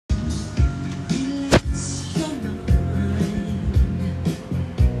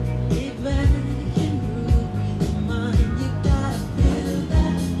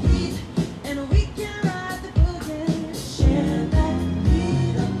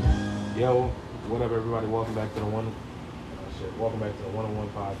Yo, what up, everybody? Welcome back to the Welcome back to the 101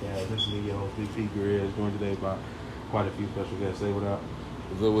 podcast. This is me, your host, Big P. Guerrero, joined today by quite a few special guests. Say what up.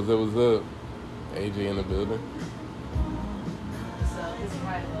 What's up? What's up? What's up? AJ in the building. What's up? It's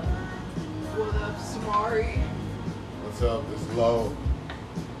Mila. What up, Samari? What's up? This is Lo.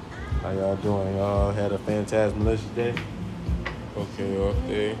 How y'all doing? Y'all had a fantastic malicious day. Okay, off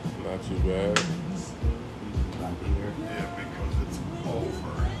day. Not too bad. Glad to hear. Yeah, because it's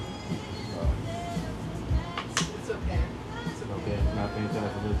over. It's okay. It's okay. Not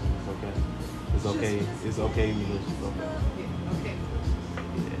fantastic malicious. It's okay. It's okay. It's okay, malicious. It's okay. Yeah, okay.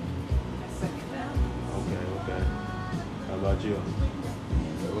 Yeah. I second that. Okay. How about you? It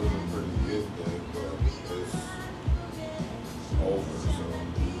was a pretty good day, but it's over. So,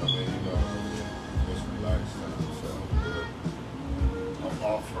 I mean, just relax now. So, I'm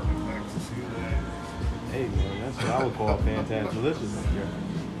off for the next few days. Hey, man, that's what I would call fantastic malicious.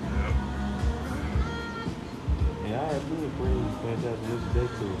 Yeah, I had really pretty fantastic malicious day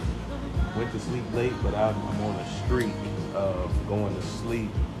too. Went to sleep late, but I'm on a streak of going to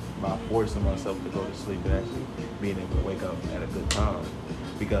sleep by forcing myself to go to sleep and actually being able to wake up at a good time.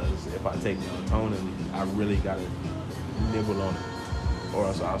 Because if I take melatonin, I really gotta nibble on it, or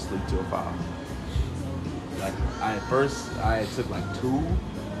else I'll sleep till 5. Like I took like 2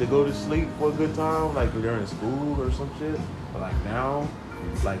 to go to sleep for a good time, like during school or some shit. But like now,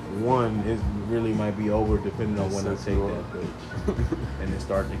 like 1 is really might be over depending on when I take that bitch, and it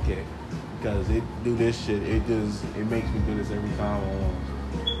start to kick. Because it do this shit, it makes me do this every time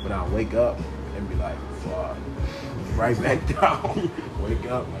when I wake up and be like, fuck, right back down. Wake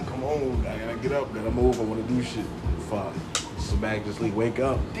up, like come on, I gotta get up, gotta move, I wanna do shit. Fuck. So back to sleep, wake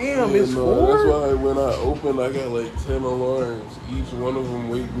up. Damn, Yeah, it's 4. That's why when I open, I got like 10 alarms. Each one of them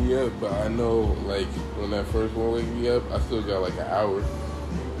wake me up, but I know like when that first one wake me up, I still got like an hour.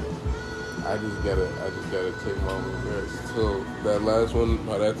 I just gotta take my own rest. Till that last one,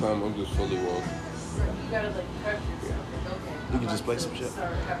 by that time I'm just fully woke. You gotta like prep yourself. Like, okay. You can just play some shit.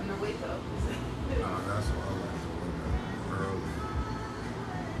 Start having to wake up. That's why I like to wake up early.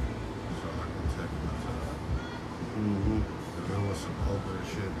 So I can take my time. Mm-hmm. If there was some older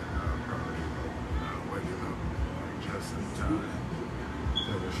shit, then I'd probably waking up like just in time.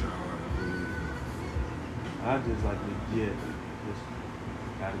 Take a shower and leave. I just like legit just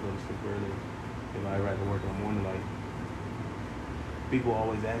gotta go to sleep early. If I have to work in the morning, like people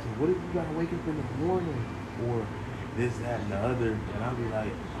always ask me, what if you gotta wake up in the morning or this, that, and the other? And I'll be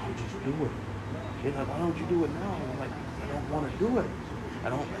like, I'll just do it. They're like, why don't you do it now? I'm like, I don't want to do it. I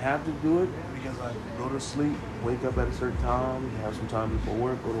don't have to do it because I go to sleep, wake up at a certain time, have some time before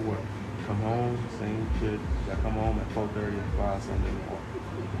work, go to work. Come home, same shit. I come home at 4:30 or 5 Sunday morning,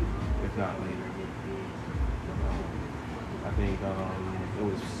 if not later. I think it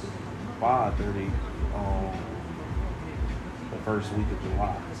was 5:30 the first week of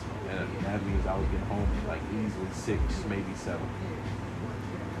July, and that means I was getting home at like easily 6, maybe 7.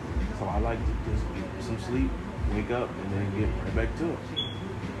 So I like to just get some sleep, wake up, and then get right back to it.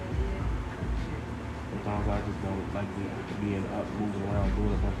 Sometimes I just don't like being up, moving around,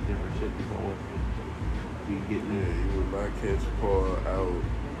 doing a bunch of different shit before we get Yeah, you would not catch Paul out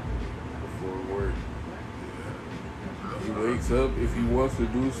before work. He wakes up, if he wants to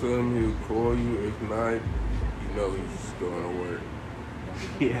do something, he'll call you. If not, you know he's just going to work.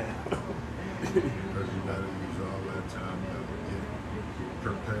 Yeah. Because you gotta use all that time to get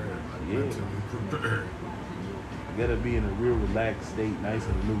prepared, like mentally prepared. You gotta be in a real relaxed state, nice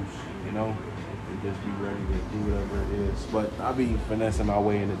and loose, you know? And just be ready to do whatever it is. But I be finessing my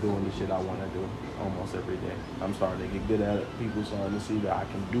way into doing the shit I want to do almost every day. I'm starting to get good at it. People starting to see that I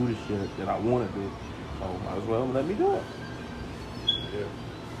can do the shit that I want to do. So might as well let me do it. Yeah.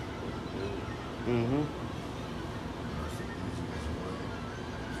 Mm-hmm. That's the easiest way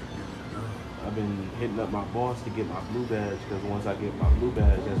to get it done. I've been hitting up my boss to get my blue badge because once I get my blue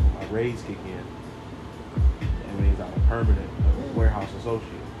badge, that's when my raise kick in. That means I'm a permanent warehouse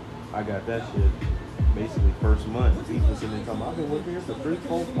associate. I got that shit basically first month. People sitting there talking, I've been working here for 3,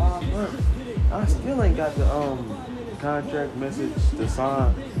 4, 5 months. I still ain't got the contract message to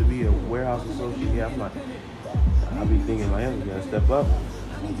sign to be a warehouse associate. Yeah, I'm like, I be thinking like, you gotta step up.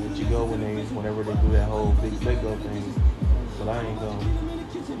 Let you go whenever they do that whole big go thing. But I ain't gonna,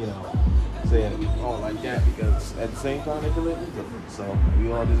 say it all like that because at the same time they can let me go. So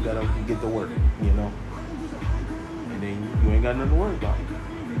we all just gotta get to work, And then you ain't got nothing to worry about.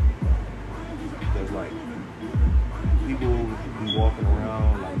 Because like people be walking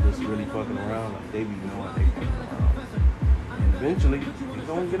around like just really fucking around, like they be knowing they fucking around. And eventually you're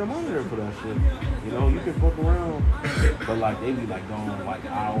gonna get them under there for that shit. You know, you can fuck around, but like they be like gone like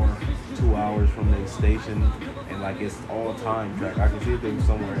hour, 2 hours from their station, and like it's all time track. I can see if they were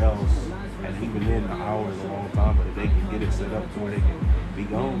somewhere else, and even then the hour is a long time. But if they can get it set up to where they can be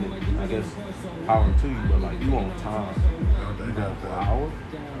gone, then I guess power to you. But like you on time, you going for an hour?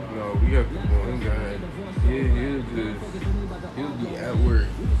 No, we have one guy. He'll be at work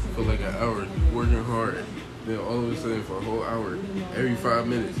for like an hour, working hard. Then all of a sudden, for a whole hour, every 5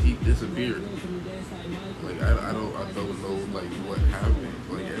 minutes, he disappeared. Like I don't know like what happened.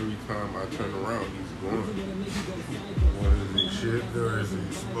 Like every time I turn around, he's gone. What is he shit or is he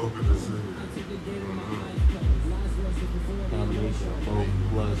smoking a cigarette? Combination of both.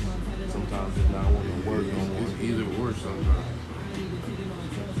 Plus, sometimes it's not want to work no more. It's either or sometimes.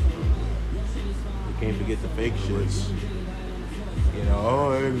 You can't forget the fake shits. You know,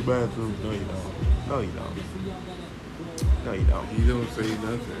 oh, I in the bathroom. No, you don't. No, you don't. No, you don't. He don't say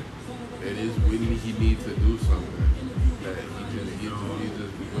nothing. It is when he needs to do something that he just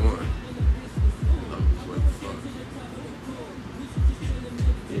be going. I'm just like, fuck.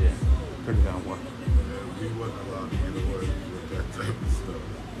 Yeah, pretty down one. Yeah, we wasn't allowed to get away with that type of stuff.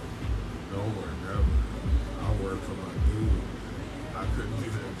 Nowhere, never. I worked for my dude. I couldn't do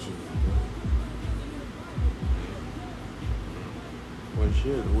that shit. Well,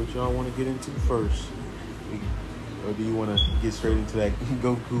 shit, what y'all want to get into first? Or do you want to get straight into that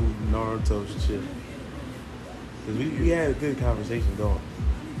Goku Naruto shit? Because we had a good conversation going.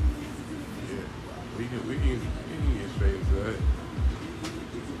 Yeah, we can get straight into that.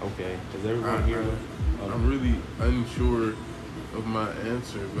 Okay, is everyone here? I'm really unsure of my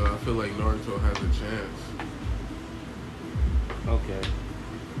answer, but I feel like Naruto has a chance. Okay.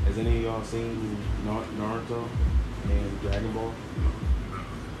 Has any of y'all seen Naruto and Dragon Ball?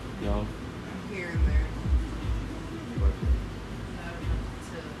 No? Here and there. But, Not enough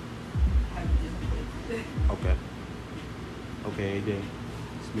to have input. okay. Okay, AJ.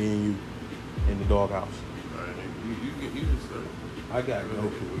 It's me and you in the doghouse. Alright, you can start. I got Go Goku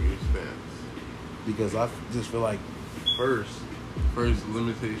ahead with your stance. because I just feel like first,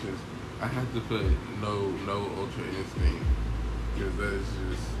 Limitations. I have to put no Ultra Instinct because that is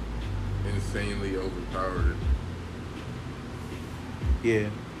just insanely overpowered. yeah,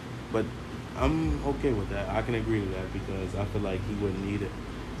 but I'm okay with that. I can agree with that because I feel like he wouldn't need it.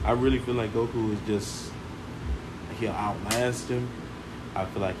 I really feel like Goku is just, he'll outlast him. I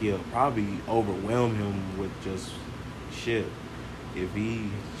feel like he'll probably overwhelm him with just shit. If he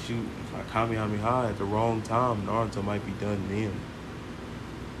shoot a Kamehameha at the wrong time, Naruto might be done then.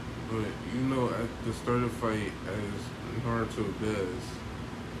 But you know, at the start of the fight, as Naruto does,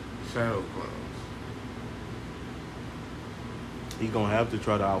 Shadow Clones. He's gonna have to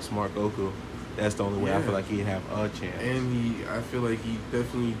try to outsmart Goku. That's the only way I feel like he'd have a chance. And I feel like he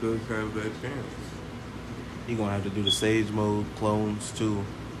definitely does have that chance. He's gonna have to do the Sage Mode clones too.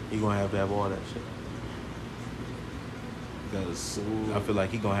 He's gonna have all that shit. Because I feel like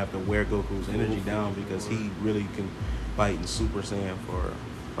he's gonna have to wear Goku's energy down because he really can fight in Super Saiyan for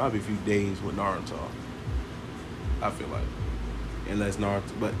probably a few days with Naruto. I feel like. Unless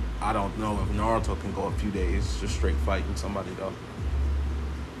Naruto, but I don't know if Naruto can go a few days just straight fighting somebody though.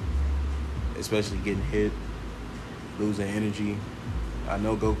 Especially getting hit, losing energy. I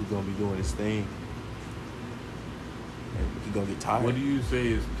know Goku's gonna be doing his thing. And he's gonna get tired. What do you say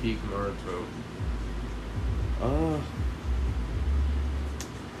is peak Naruto?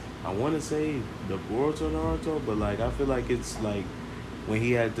 I want to say the Boruto Naruto, but like I feel like it's like when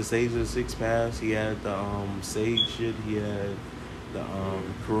he had the Sage of the Six Paths, he had the Sage shit, he had the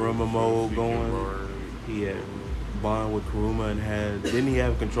Kuruma mode going. He had bond with Kuruma and didn't he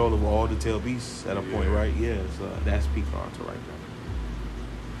have control of all the tail beasts at a point, right? Yeah, so that's peak Naruto right there.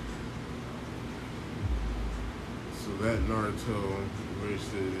 So that Naruto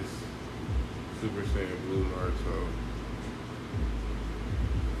versus Super Saiyan Blue Naruto.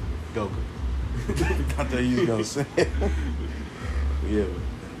 Goku. I thought you was gonna say it. Yeah,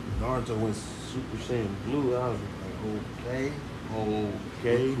 but Naruto went Super Saiyan Blue. I was like,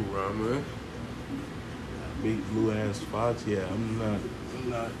 okay. Kurama. Big blue ass spots. Yeah, I'm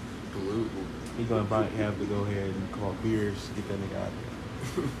not Blue. He's gonna probably have to go ahead and call Beers to get that nigga out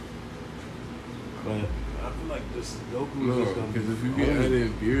there. But I feel like this Goku is just gonna because if you be get only-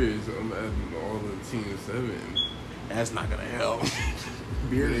 added Beerus, I'm adding all the Team 7. That's not gonna help.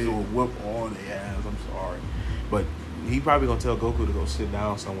 Beers will whoop all their ass. I'm sorry, but he probably gonna tell Goku to go sit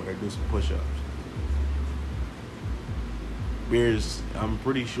down somewhere and do some push-ups. Beers, I'm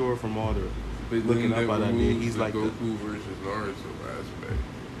pretty sure from all the But looking then up that how that did, removes he's the like Goku versus Naruto aspect.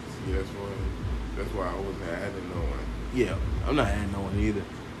 See, that's why I wasn't adding no one. Yeah, I'm not adding no one either.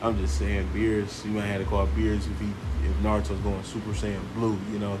 I'm just saying Beerus. You might have to call Beerus if Naruto's going Super Saiyan Blue,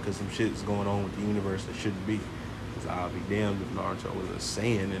 you know, because some shit's going on with the universe that shouldn't be. Because I'll be damned if Naruto was a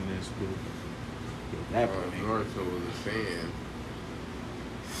Saiyan in this group. Naruto was a fan.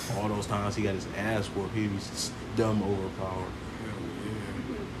 All those times he got his ass whooped, he was dumb overpowered. Hell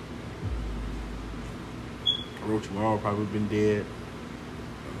yeah. Orochimaru probably been dead.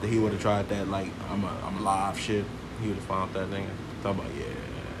 He would have tried that like I'm alive shit. He would have found that thing. Talk about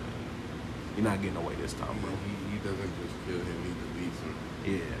you're not getting away this time, bro. He doesn't just kill him; he deletes him.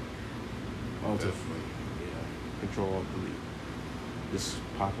 Yeah. Definitely. Yeah. Control of delete. Just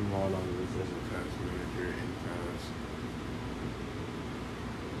pop him all over this. Task manager and task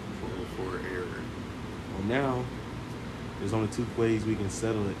for error. Well, now there's only two ways we can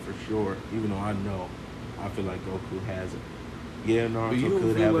settle it for sure. Even though I feel like Goku has it. Yeah, But you Naruto don't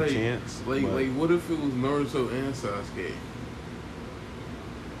could feel have like, a chance. Like, but what if it was Naruto and Sasuke?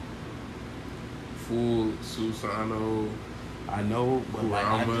 Full Susanoo. I know, but like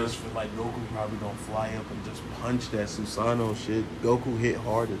I Kurama. just feel like Goku probably gonna fly up and just punch that Susanoo shit. Goku hit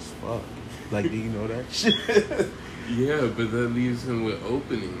hard as fuck. Like, do you know that shit? Yeah, but that leaves him with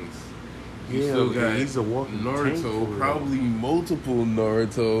openings. You Yeah, still but got he's a walking tank for Naruto, real. probably multiple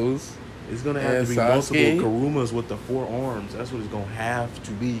Narutos. It's gonna have And to be Sasuke? multiple Karumas with the 4 arms. That's what it's gonna have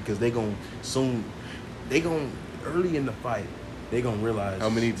to be because early in the fight they gonna realize How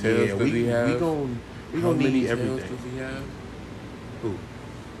many tails does he have? We How gonna many need tails everything. does he have? Who?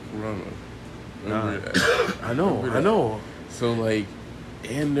 Kurama. Nah. Remember that? I know. Remember I that? know. So like,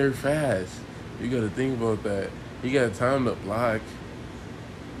 and they're fast. You gotta think about that. He got time to block.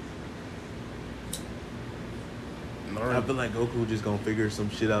 I feel like Goku just gonna figure some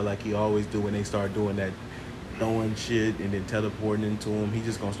shit out like he always do when they start doing that throwing shit and then teleporting into him. He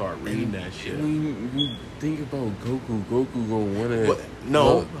just gonna start reading that shit. When you think about Goku gonna win it. But,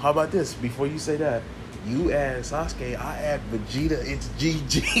 no, how about this? Before you say that, you add Sasuke, I add Vegeta. It's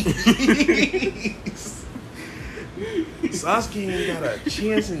GG's. Sasuke ain't got a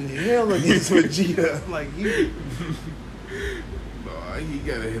chance in hell against Vegeta. Like you. Nah, he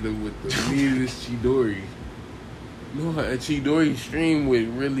gotta hit him with the meanest Chidori. No, a Chidori stream would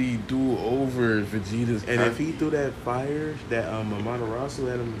really do over Vegeta's. And if he threw that fire, that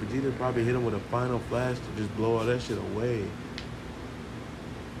Amaterasu at him, Vegeta probably hit him with a final flash to just blow all that shit away.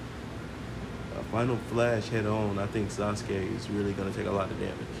 A final flash head on, I think Sasuke is really gonna take a lot of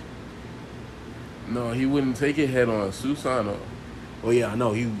damage. No, he wouldn't take it head on. Susanoo. Oh yeah, I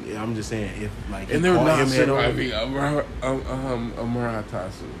know. I'm just saying if like he And they're caught not him head on. surviving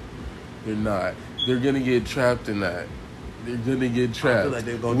Amaterasu. They're not. They're gonna get trapped in that. They're gonna get trapped. I feel like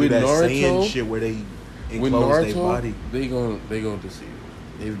they're gonna With do that Naruto, Saiyan shit where they with enclose their Naruto, body. they gonna deceive him.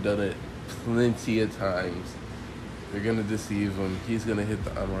 They've done it plenty of times. They're gonna deceive him. He's gonna hit the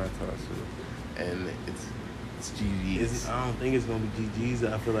Amaterasu, and it's GG's. I don't think it's gonna be GG's.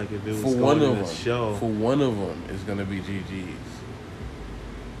 I feel like if it was For going one in of a them, show, for one of them, it's gonna be GG's.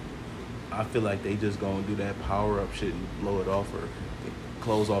 I feel like they just gonna do that power up shit and blow it off or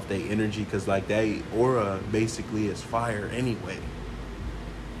close off their energy because like that aura basically is fire anyway.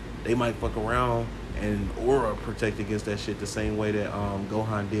 They might fuck around and aura protect against that shit the same way that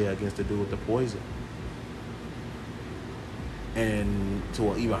Gohan did against the dude with the poison. And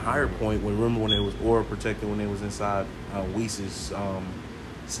to an even higher point, remember when it was aura protected when they was inside Whis'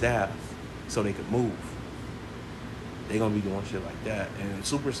 staff so they could move. They gonna be doing shit like that. And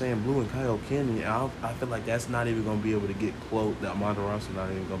Super Saiyan Blue and Kaioken, I feel like that's not even gonna be able to get close. That Amaterasu not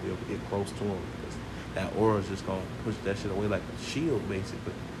even gonna be able to get close to him because that aura is just gonna push that shit away like a shield,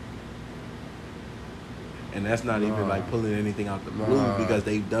 basically. And that's not even like pulling anything out the blue because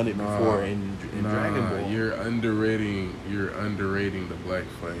they've done it before in Dragon Ball. You're underrating the Black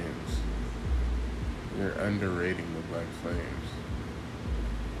Flames. You're underrating the Black Flames.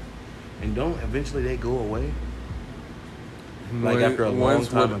 And don't eventually they go away? Like after a long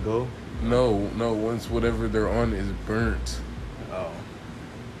time ago? No, once whatever they're on is burnt Oh.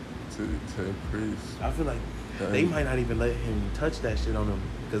 to priest. I feel like they might not even let him touch that shit on them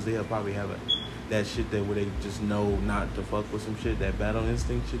because they'll probably have that shit that where they just know not to fuck with some shit, that battle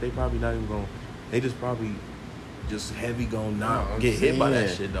instinct shit. They probably not even going. They just probably just heavy gonna not get hit by that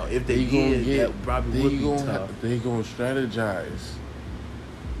shit though. If they did, that probably would be tough. They gonna strategize.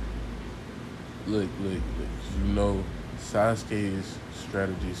 Look. You know, Sasuke's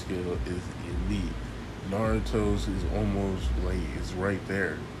strategy skill is elite. Naruto's is almost like it's right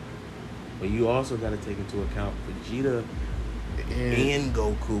there. But you also got to take into account Vegeta and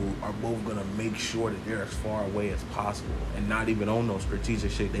Goku are both gonna make sure that they're as far away as possible and not even on no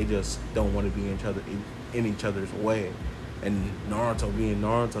strategic shit. They just don't want to be in each other's way. And Naruto being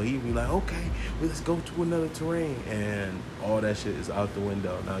Naruto, he'd be like, okay, well, let's go to another terrain, and all that shit is out the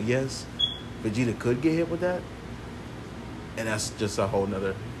window. Now, yes, Vegeta could get hit with that, and that's just a whole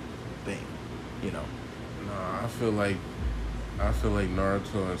nother thing, you know. Nah, I feel like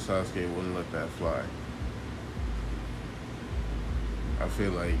Naruto and Sasuke wouldn't let that fly. I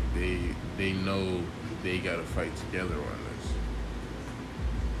feel like they know they gotta fight together on this.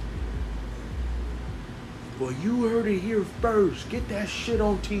 Well, you heard it here first. Get that shit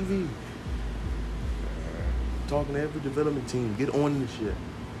on TV. Talking to every development team. Get on this shit.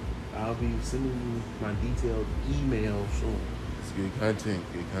 I'll be sending you my detailed email soon. It's good content.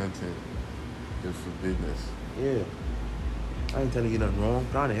 Good for business. Yeah. I ain't telling you nothing wrong.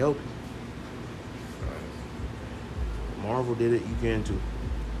 I'm trying to help you. Marvel did it, you can too.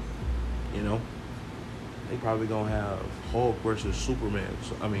 You know? They probably gonna have Hulk versus Superman.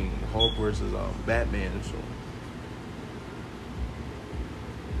 Hulk versus Batman soon.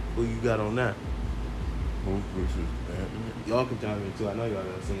 Who you got on that? Hulk versus Batman. Y'all can tell me too. I know y'all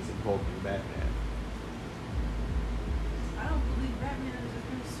have seen some Hulk and Batman. I don't believe Batman is a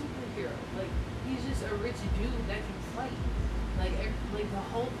good superhero. Like, he's just a rich dude that can fight. Like the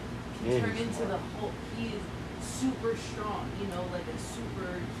Hulk can Yeah, turn he's into smart. the Hulk. He is super strong, you know, like a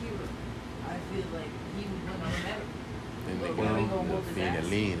superhero. I feel like he would win automatically. And they But got when we gonna whoop his ass?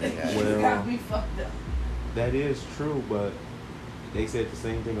 Phenyline. They got Well- He got me fucked up. That is true, but they said the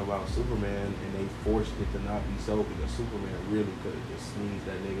same thing about Superman, and they forced it to not be so because Superman really could have just sneezed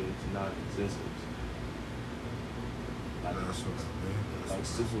that nigga into non-existence. That's what I mean. Like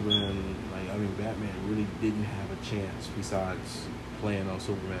Superman, Batman really didn't have a chance besides playing on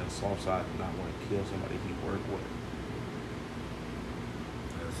Superman's soft side and not want to kill somebody he worked with.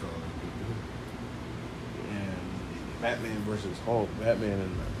 That's all they could do. And Batman versus Hulk, Batman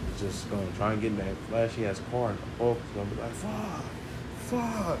is just going to try and get in that flashy ass car, and Hulk is going to be like, fuck.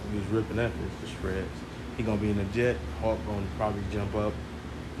 He was ripping that bitch to shreds. He going to be in a jet, Hulk going to probably jump up,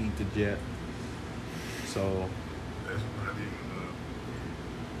 eat the jet. So That's not even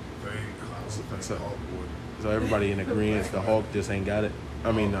a thing. I don't think So- Hulk would. So everybody in agreement, the Hulk just ain't got it.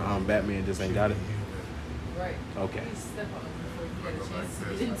 Batman just ain't got it. Right. Okay. He step on him before he got a chance to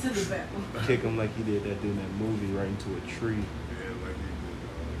get into the battle. Kick him like he did that dude in that movie right into a tree. Yeah, like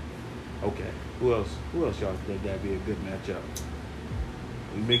he did. Okay. Who else y'all think that'd be a good matchup?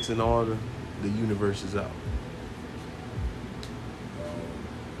 We mixing all the universes up.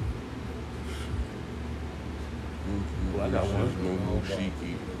 Well, I got one.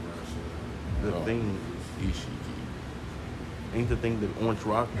 Momoshiki. The No. thing, Ishiki. ain't the thing the Orange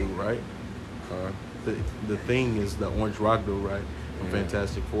Rock dude, right? Huh? The thing is the Orange Rock dude, right? From Yeah.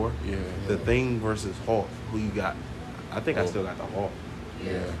 Fantastic Four. Yeah. The Thing versus Hulk. Who you got? I think I Hulk. still got the Hulk.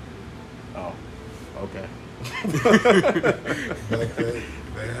 Yeah. Oh, okay. But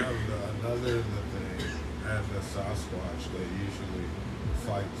they have another that they have the Sasquatch they usually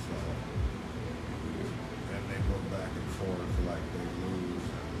fight for. And they go back and forth like they lose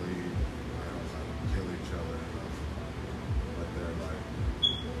and leave. They don't like kill each other or nothing. But they're like,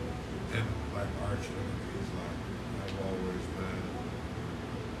 and like arch enemies, like have always been.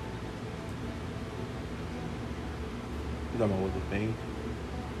 You talking about with the Thing?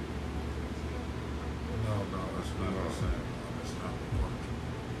 No, it's not the same one. It's not the one.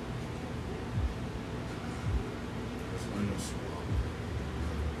 It's like a swamp.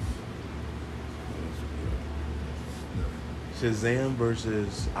 It's different. Shazam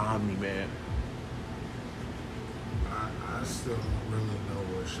versus Omni-Man. I still don't really know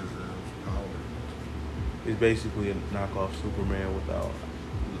what Shazam's power is. It's basically a knockoff Superman without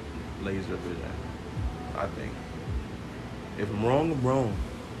laser vision, I think. If I'm wrong, I'm wrong.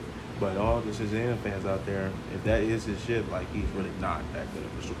 But all the Shazam fans out there, if that is his shit, like, he's really not that good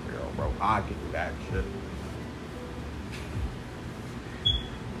of a superhero, bro. I can do that shit.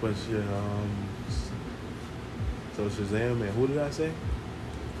 But shit, so Shazam, man, who did I say?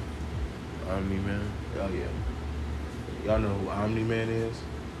 Omni-Man. Oh, yeah. Y'all know who Omni-Man is?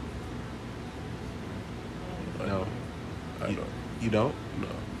 No. I You- don't. You don't? No.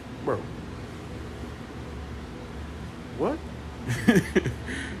 Bro. What?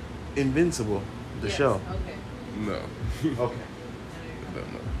 Invincible, the Yes, show. Okay. No. Okay. I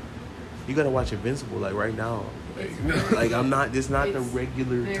don't know. You gotta watch Invincible like right now. It's no. very- Like I'm not. It's not the It's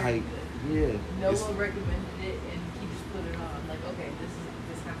regular very type. good. Yeah. No it's- one recommended it, and he just put it on. Like, okay,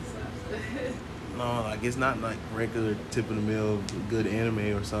 this kind of sucks. no, like it's not like regular tip of the mill good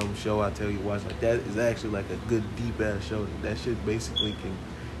anime or some show I tell you to watch. Like that is actually like a good deep ass show. That shit basically can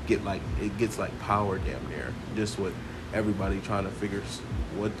get like it gets like power damn near. Just with everybody trying to figure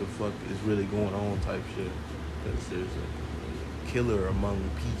what the fuck is really going on type shit. Because there's a killer among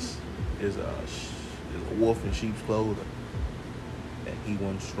peace. There's a wolf in sheep's clothing. And he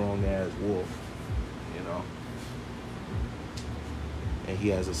one strong ass wolf, you know. And he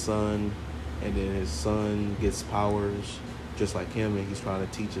has a son, and then his son gets powers just like him, and he's trying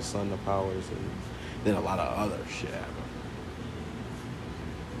to teach his son the powers, and then a lot of other shit happens.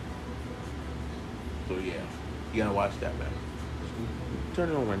 So yeah, you gotta watch that, man. Turn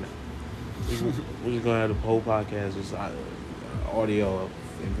it on right now. We're just gonna have the whole podcast just audio of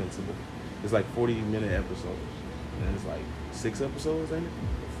Invincible. It's like 40-minute episodes, and it's like 6 episodes, ain't it?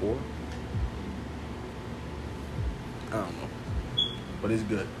 4? I don't know. But it's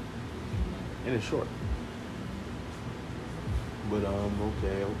good. And it's short. But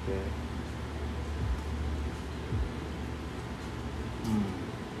okay.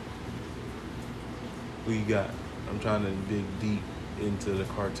 Who you got? I'm trying to dig deep into the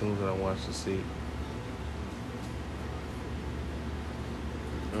cartoons that I watch to see.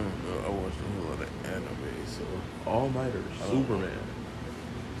 I don't know. I watched a whole lot of anime, so All Nighters. Superman.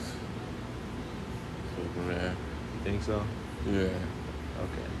 Superman. You think so? Yeah.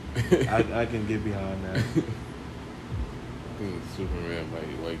 Okay. I can get behind that. I think Superman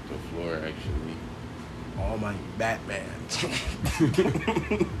might wipe the floor, actually. Almighty Batman.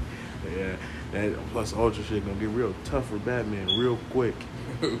 Yeah, that plus Ultra shit gonna get real tough for Batman real quick.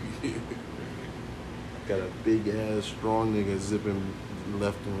 Got a big ass strong nigga zipping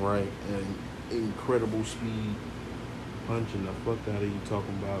left and right and incredible speed, punching the fuck out of you.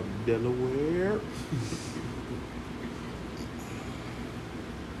 Talking about Delaware.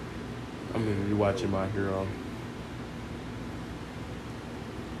 I'm gonna be watching My Hero.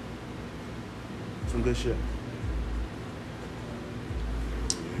 Some good shit.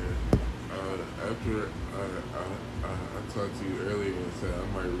 After I talked to you earlier and said I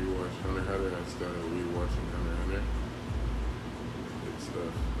might rewatch Hunter x Hunter, I started rewatching Hunter x Hunter. Good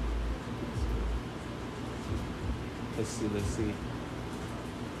stuff. Let's see.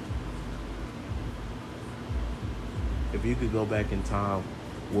 If you could go back in time,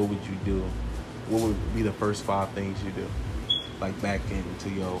 what would you do? What would be the first 5 things you do? Like back into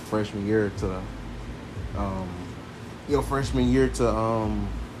your freshman year to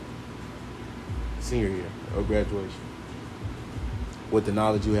senior year or graduation. With the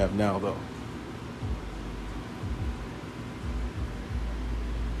knowledge you have now, though.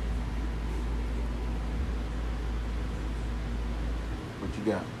 What you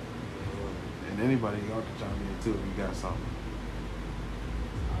got? And anybody, y'all can chime in too if you got something.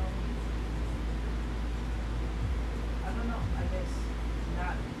 I don't know. I guess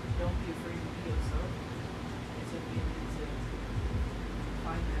don't be afraid to be yourself. It took me a minute to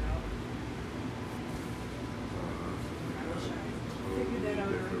find that out. I wish I figured that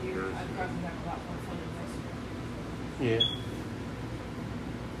out earlier. I'd probably have a lot more fun in next year. Yeah.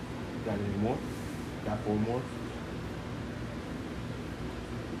 Got any more? Got 4 more?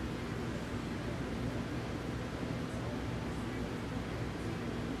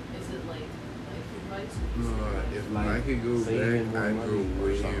 Is it like life advice? No, if Like, I could go saving back, more I'd money go or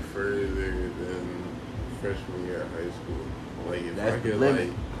way something. further than freshman year of high school. Like if That's I the could limit.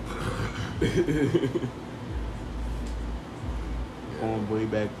 like Going way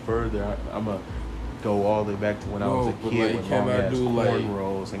back further, I'm going to go all the way back to when I was a but, kid like, with can long I ass do, like,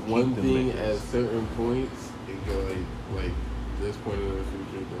 cornrows and one keep them thing bitches. at certain points, it go like this point in the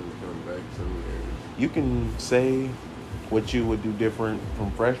future, then come back some years. You can say what you would do different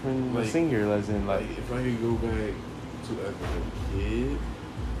from freshman to Like- senior, as in Like like, if I could go back to as a kid,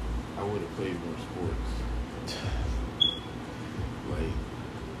 I would have played more sports. Like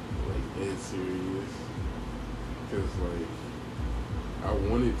dead serious, cause like I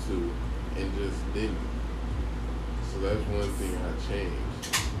wanted to and just didn't. So that's one thing I changed.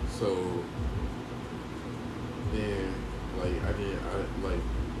 So then like I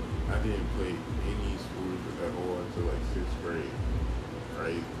didn't play any sports at all until like 6th grade,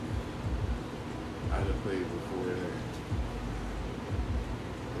 right? I'd have played before that.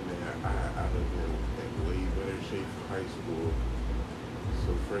 And then I'd have been in way better shape for high school. So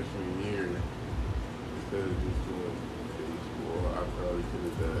freshman year, instead of just doing baseball, I probably could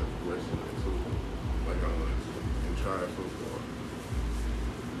have done wrestling too, like I wanted to, and tried football.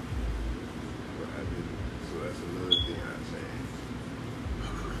 But I didn't. So that's another thing I'd say.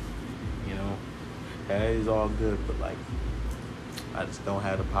 you know, that is all good, but like, I just don't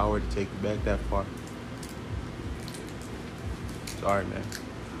have the power to take you back that far. Sorry, man.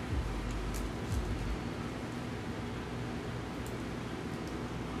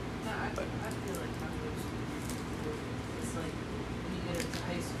 No, I feel like my middle school, it's like when you get into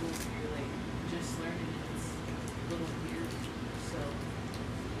high school, you're like just learning and it's a little weird. So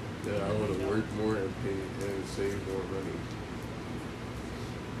Yeah, I would have worked more and paid and saved more money.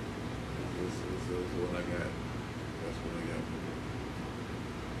 This is what I got. That's what I got.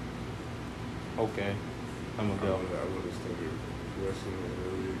 Okay. I'm gonna go. I would have started wrestling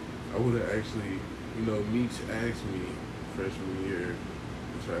early. I would have actually, Meech asked me freshman year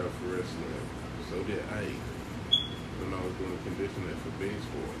to try out for wrestling. So did Ike when I was doing conditioning for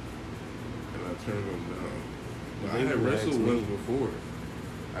baseball. And I turned him down. But I had wrestled once before.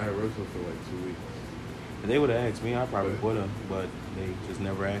 I had wrestled for like 2 weeks. If they would have asked me, I probably would have, but they just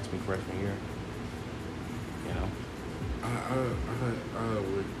never asked me freshman year. You know? I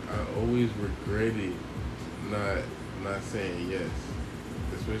always regretted not saying yes,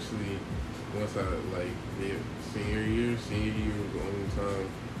 especially once I did senior year. Senior year was the only time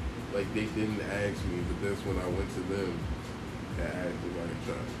they didn't ask me, but that's when I went to them and asked if I could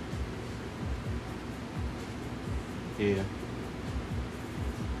try. Yeah.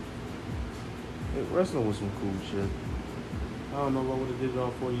 Wrestling was some cool shit. I don't know if I would have did it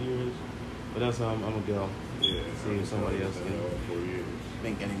all 4 years, but that's how I'm gonna go. Yeah, see if somebody else can all 4 years.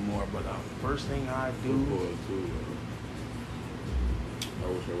 think anymore. But first thing I do. Football too. I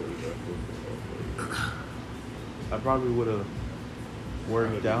wish I would have got football all 4 years. I probably would have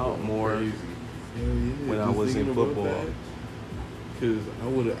worked out more when I Just was in thinking about football. that, Cause I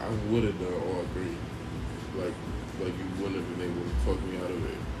would have done all three. Like you wouldn't have been able to talk me out of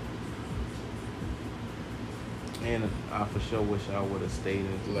it. And I for sure wish I would have stayed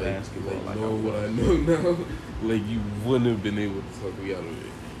into basketball like I knowing was. what I know now, you wouldn't have been able to talk me out of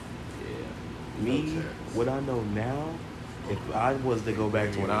it. Yeah. No Me, chance. what I know now, if I was to go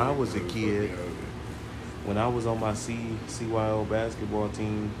back to when I was a kid, when I was on my CYO basketball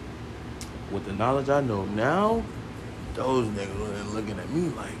team, with the knowledge I know now, those niggas would have been looking at me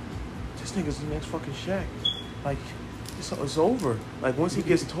like, this nigga's the next fucking Shaq. Like, it's over. Like, once he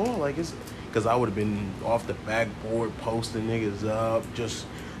gets tall, like, it's... Because I would have been off the backboard, posting niggas up, just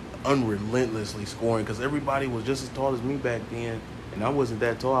unrelentlessly scoring. Because everybody was just as tall as me back then. And I wasn't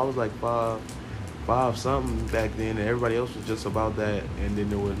that tall. I was like five something back then. And everybody else was just about that. And then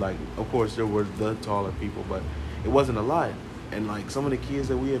there were of course, there were the taller people. But it wasn't a lot. And some of the kids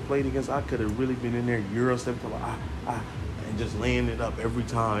that we had played against, I could have really been in there Euro stepping and just laying it up every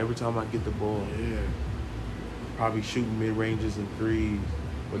time I get the ball. Yeah. Probably shooting mid-ranges and threes.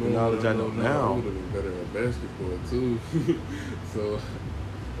 With the knowledge I know now. I would have been better at basketball too. So I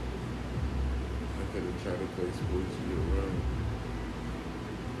could have tried to play sports year round.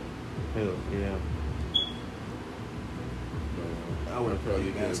 Hell yeah. No, I would have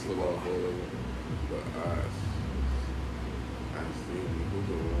probably played could have pulled basketball. off all of them. But I still be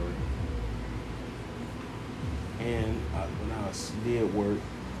hooping one. And when I did work,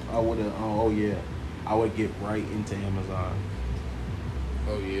 I would have, I would get right into Amazon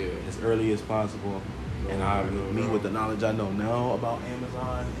Oh yeah. as early as possible. With the knowledge I know now about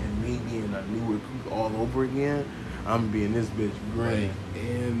Amazon and me being a new recruit all over again, I'm being this bitch grinning.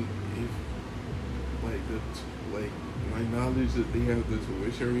 And if my knowledge that they have the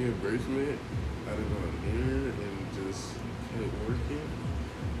tuition reimbursement, I'd have gone there and just kept working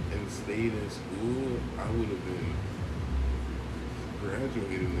and stayed in school, I would have been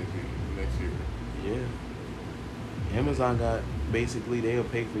graduating next year. Yeah. Amazon got, basically, they'll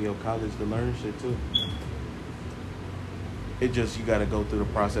pay for your college to learn shit too. It just, you got to go through the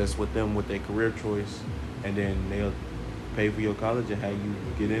process with them with their career choice, and then they'll pay for your college and have you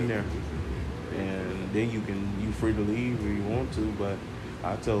get in there. And then you free to leave if you want to, but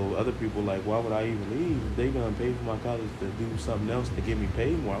I tell other people, why would I even leave? If they gonna pay for my college to do something else to get me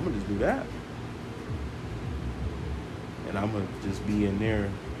paid more, I'm gonna just do that. And I'm gonna just be in there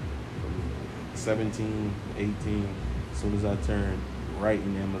from 17, 18, as soon as I turn, right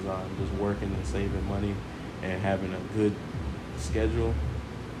in Amazon, just working and saving money and having a good schedule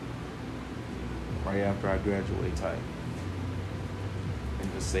right after I graduate type.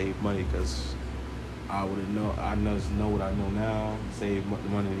 And just save money, because I just know what I know now, save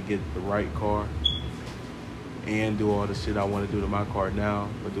money to get the right car and do all the shit I want to do to my car now,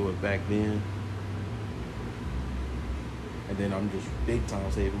 but do it back then. And then I'm just big time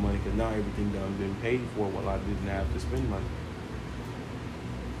saving money, because now everything done been paid for while I didn't have to spend money.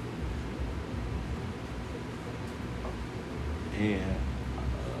 And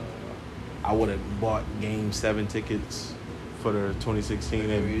I would have bought Game 7 tickets for the 2016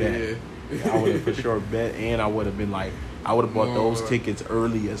 and Yeah. bet. I would have for sure bet, and I would have been like, I would have bought those tickets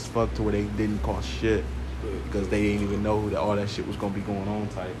early as fuck to where they didn't cost shit because they didn't even know that all that shit was gonna be going on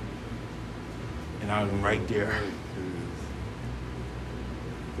type. And I was right there.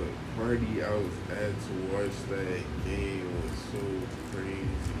 The party I was at to watch that game was so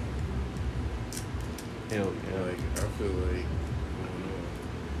crazy. Hell yeah. Like, I feel like, I don't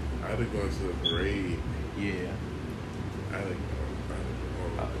know, I'd have gone to the parade. Yeah. I'd have gone.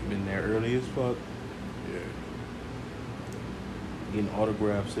 I've been there early as fuck, Yeah. getting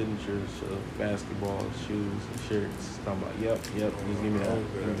autographed signatures, basketball, shoes, and shirts. Talking about, yep, just give me that. Oh,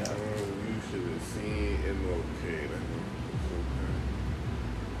 Give me that. you should have seen MLK. That was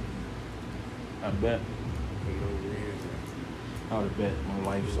so I bet. good. For no reason. I would have bet my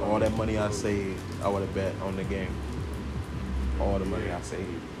life's all that money I saved. I would have bet on the game. All the money I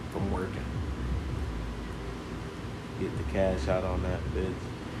saved from working. Get the cash out on that bitch.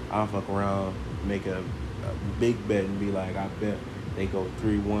 I'll fuck around, make a big bet and be like, I bet they go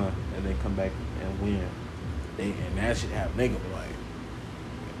 3-1 and then come back and win. And that shit happen. They gonna be like,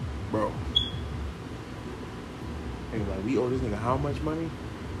 bro. They gonna be like, we owe this nigga how much money?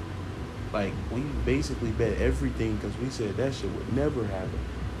 Like, we basically bet everything because we said that shit would never happen.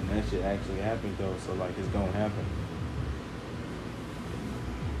 And that shit actually happened though, so like it's gonna happen.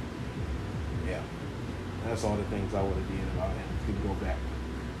 Yeah. That's all the things I would have did if I could go back.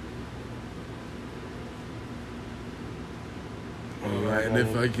 And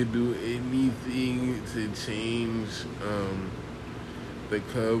if I could do anything to change the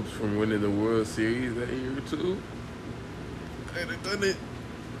Cubs from winning the World Series that year too, I'd have done it.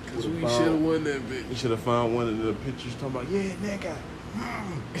 Because we should have won that You bitch. should have found one of the pictures talking about, yeah, nigga.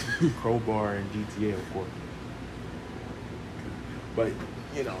 Crowbar and GTA, of course. But,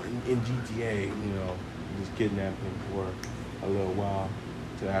 you know, in GTA, you know, just kidnapped him for a little while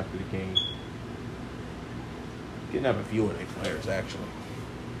till after the game. Kidnap a few of their players, actually.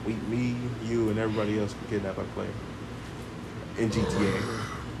 Me, you, and everybody else can kidnap a player. In GTA.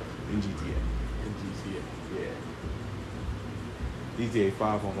 In GTA. Yeah. GTA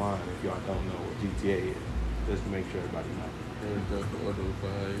 5 online, if y'all don't know what GTA is. Just to make sure everybody knows. Grand Theft Auto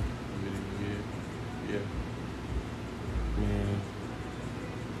 5. Yeah. Man.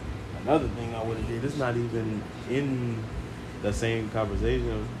 Another thing I would have did, it's not even in the same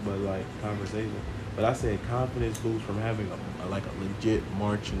conversation, but I said confidence boost from having a legit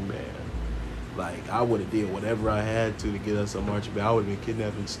marching band. Like, I would have did whatever I had to get us a marching band. I would have been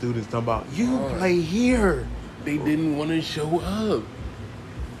kidnapping students talking about, you play here. They didn't want to show up.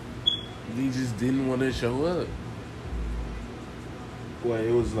 They just didn't want to show up. Well,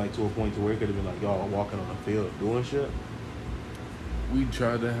 it was like to a point to where it could have been like y'all walking on the field doing shit. We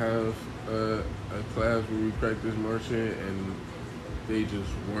tried to have a class where we practiced marching, and they just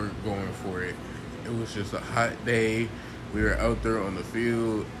weren't going for it. It was just a hot day. We were out there on the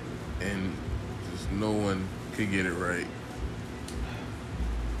field, and just no one could get it right.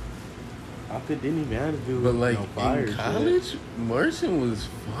 Didn't even have to do But like fire in college, marching was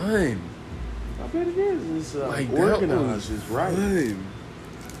fun. I bet it is. It's Like organized. It's right. fun.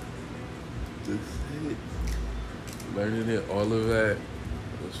 That's it. Learning it, all of that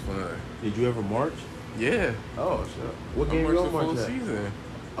was fun. Did you ever march? Yeah. Oh shit. What I game you marched all the full march at? season.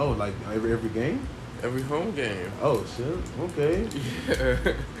 Oh, like every game? Every home game. Oh shit. Okay.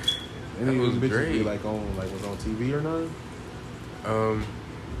 Yeah. Any was of those bitches great. be was on TV or nothing?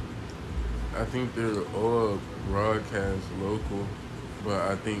 I think they're all broadcast local, but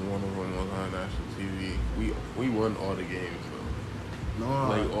I think one of them was on national TV. We won all the games though. No.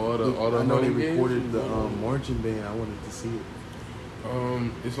 Like all the I know they home games, recorded we the won. marching band. I wanted to see it.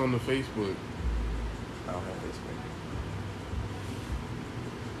 It's on the Facebook. I don't have Facebook.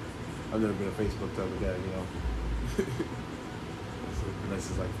 I've never been a Facebook type of guy, you know. Unless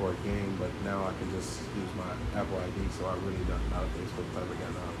it's like for a game, but now I can just use my Apple ID, so I really not a Facebook type of guy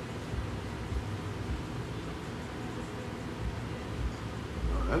now.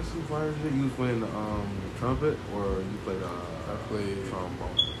 That's some fire shit. You was playing the trumpet, or you played I played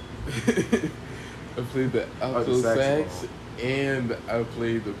trombone? I played the alto the sax saxophone. and I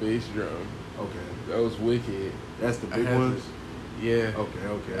played the bass drum. Okay, That was wicked. that's the I big had ones. Yeah.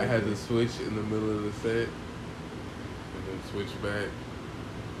 Okay. I had to switch in the middle of the set and then switch back.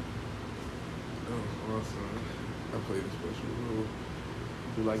 That was awesome. I played a special role.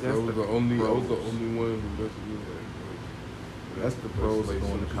 You're like I was the only one who got to do that. That's the pros of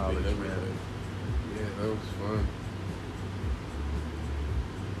going to college, man. Yeah, that was fun.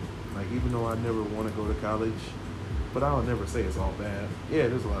 Like, even though I never want to go to college, But I'll never say it's all bad. Yeah,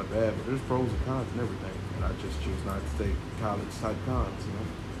 there's a lot of bad, but there's pros and cons and everything. And I just choose not to take college type cons, you know.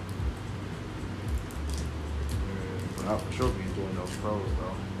 But I'll for sure be enjoying those pros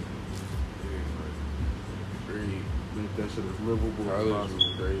though. Great. Make that shit as livable as College possible.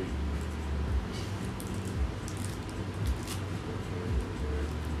 was great.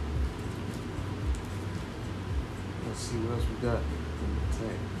 Let's see what else we got in the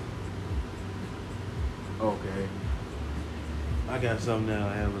tank. Okay. I got something that'll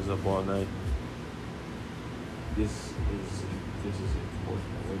have us up all night. This is important.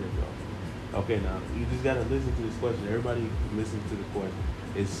 Where did it go? Okay, now you just gotta listen to this question. Everybody listen to the question.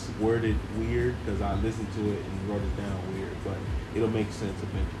 It's worded weird because I listened to it and wrote it down weird, but it'll make sense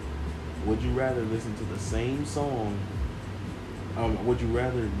eventually. Would you rather listen to the same song? Would you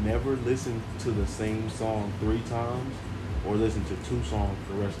rather never listen to the same song 3 times, or listen to 2 songs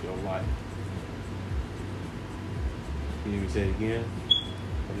for the rest of your life? Can you hear me say it again?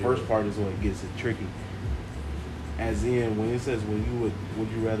 The first part is what it gets it tricky. As in, when it says, would you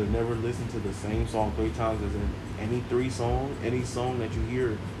rather never listen to the same song 3 times, as in any 3 songs, any song that you hear,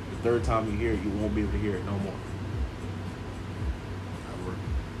 the 3rd time you hear it, you won't be able to hear it no more.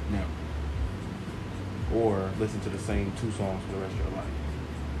 Never. Or listen to the same 2 songs for the rest of your life.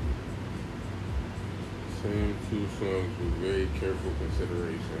 Same 2 songs with very careful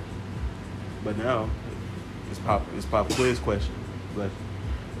consideration. But now, it's pop quiz question.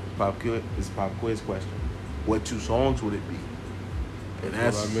 It's pop quiz question. What 2 songs would it be? And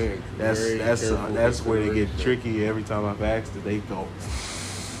That's what I meant. Very careful that's where they get consideration. tricky. Every time I've asked it, they go,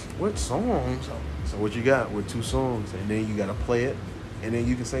 "What songs?" So what you got with 2 songs, and then you got to play it, and then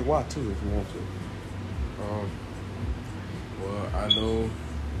you can say why too if you want to. Well, I know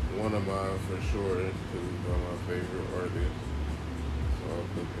one of mine for sure because he's one of my favorite artists. So I'll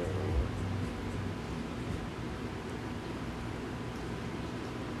put that on.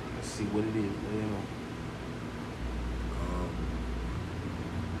 Let's see what it is. Lay it on.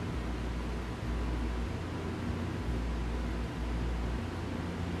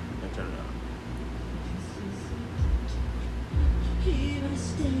 Turn it on. Here I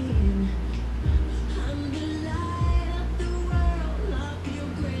stand. I'm the light of the world. I feel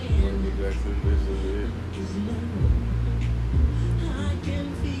grand. Michael Jackson, this is it. 'Cause now I can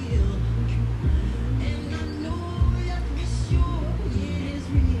feel, and I know that for sure it is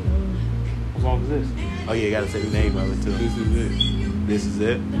real. What song is this? Oh yeah, you gotta say the name of it too. This is it. This is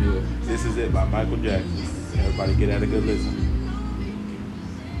it. Yeah. This is it by Michael Jackson. Everybody get at a good listen.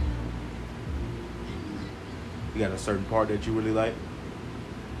 You got a certain part that you really like?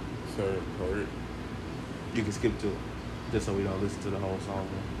 Certain part. You can skip to it, just so we don't listen to the whole song.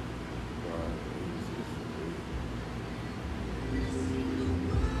 Man.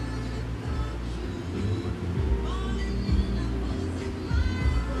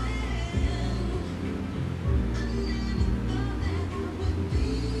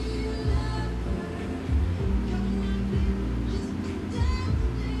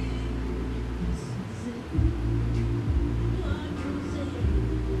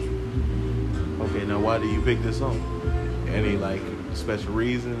 Okay, now why do you pick this song? Any like special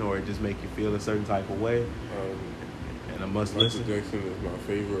reason, or it just make you feel a certain type of way? And I must Michael listen. Jackson is my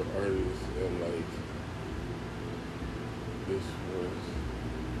favorite artist, and like this was You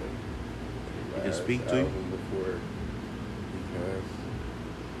the can last speak to you? album before he passed.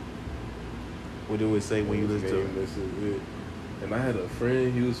 What do it say when you His listen to name, it? This is it. And I had a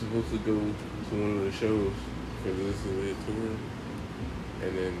friend, he was supposed to go to one of the shows for This Is It tour,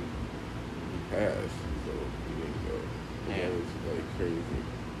 and then he passed, so he didn't go. And Yeah. that was like crazy.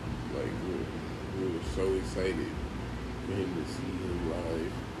 Like we were so excited for him to see him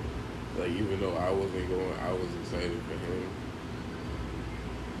live. Like even though I wasn't going, I was excited for him.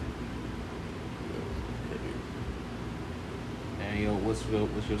 That was crazy. And yo, what's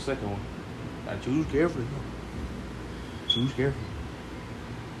your second one? I choose carefully. Choose carefully.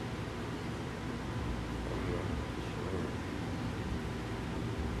 I'm not sure.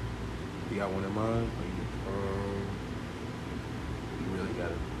 You got one in mind? Or you really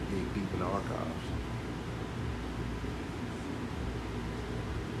gotta dig deep in the archives.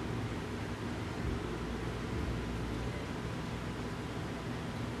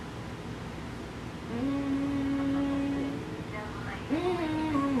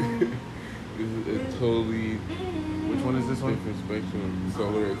 It's totally Which one is this one? different spectrum.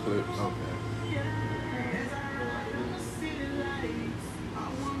 Solar Eclipse. Okay.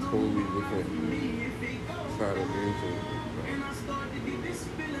 Totally different side of music.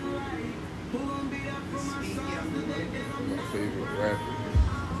 My favorite rapper.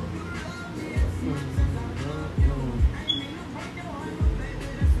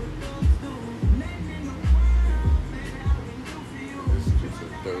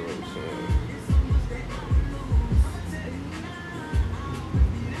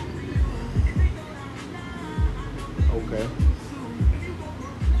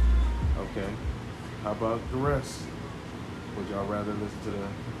 How about the rest? Would y'all rather listen to the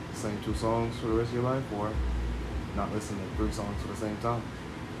same 2 songs for the rest of your life, or not listen to 3 songs for the same time?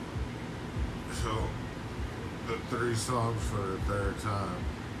 So, the 3 songs for the 3rd time,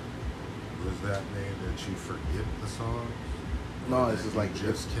 does that mean that you forget the songs? No, Or it's that just you like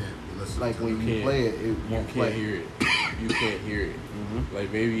just can't listen like to when them? you can't- play it, it You won't can't play. hear it. You can't hear it. Mm-hmm.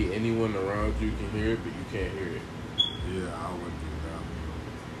 Like maybe anyone around you can hear it, but you can't hear it. Yeah, I would do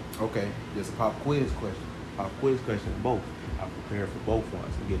that. Okay, just a pop quiz question. Pop quiz question, both. I prepared for both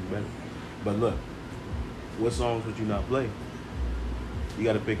ones. I'm getting better. But look, what songs would you not play? You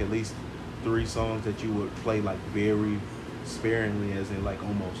got to pick at least 3 songs that you would play like very sparingly, as in like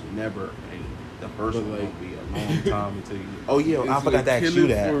almost never. And the first But, one like- will be a long time until you. Oh yeah, I It's forgot to ask kill you it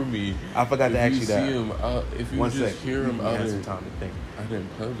that. For me. I forgot to If ask you you see that. him out, if you One just sec. hear him You out have some in, time to think. out in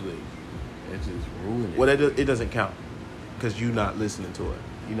public, it just ruins Well, it. it doesn't count because you're not listening to it.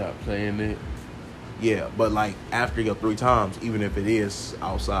 You're not playing it. Yeah, but like after your 3 times, even if it is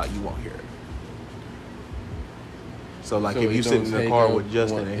outside, you won't hear it. So like So if it you sit don't in the take car up with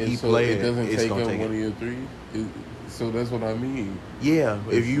Justin one- and he so play it doesn't it's take gonna up take one it. of your 3. So that's what I mean. Yeah,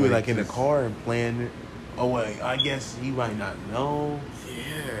 if It's you like like in the just- car and playing it. Oh wait, I guess he might not know.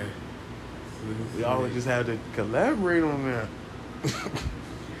 Yeah. We always just have to collaborate on that.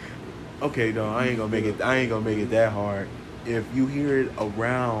 Okay, though, I ain't gonna make it that hard. If you hear it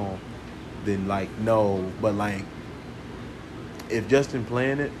around, then like no, but like if Justin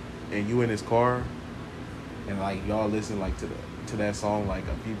playing it and you in his car and like y'all listen like to that song like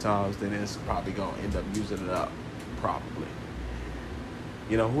a few times, then it's probably gonna end up using it up, probably.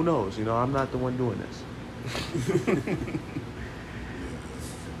 You know, who knows? You know, I'm not the one doing this. Yeah, it's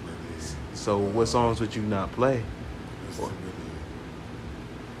too many. So what songs would you not play? It's too many.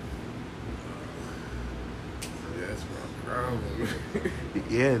 That's my problem.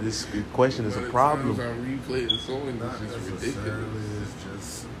 Yeah, this question is a problem. I replay the song, Not it's just necessarily. ridiculous. It's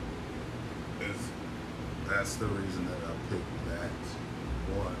just. That's the reason that I picked that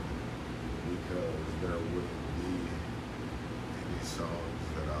one, because there wouldn't be any songs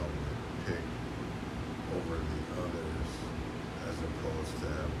that I would pick over the others, as opposed to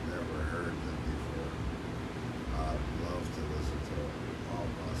have never heard them before. I'd love to listen to all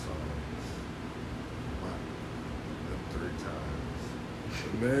my songs, them 3 times.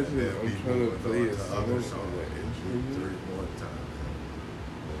 Imagine And then I'm be trying to moving play on a to song other on songs, the do instrument. 3 more times.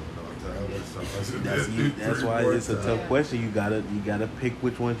 Moving on to other songs, and That's then do that's 3 why more it's a times. tough question. You gotta pick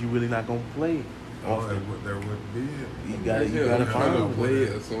which ones you really not gonna play. Oh, Often. there wouldn't be any. You gotta I'm find trying them. to play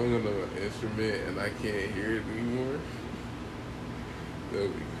a song on an instrument and I can't hear it anymore. That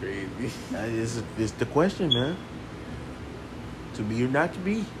would be crazy. It's the question, man. To be or not to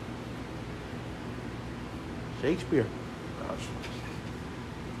be. Shakespeare.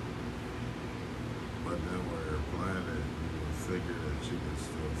 But then when you're playing it, you would figure that you can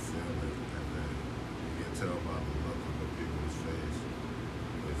still feel it, and then you can tell by the look on the people's face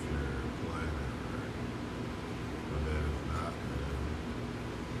if you're playing it right. But then if not, then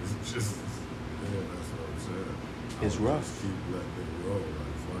it's just, yeah, that's what I'm saying. I It's would rough. Just keep letting it roll,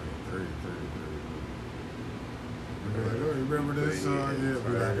 like fucking 3. You'd be like, oh, you remember this song? Yeah,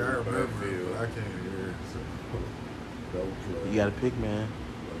 but like, I remember it, but I can't hear it, so don't play. You gotta pick, man.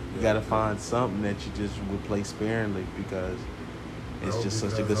 You gotta find something that you just would play sparingly because it's No, just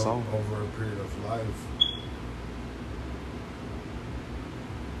such a because good song. Over a period of life,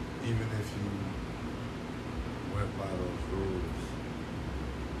 even if you went by those rules,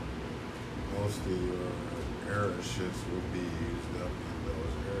 most of your era shits will be used up in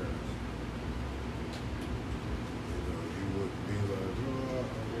those eras. You know, you would be like, oh, I'm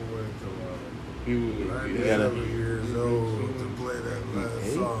gonna wait till You I'm would, gotta- 97 years old to play that last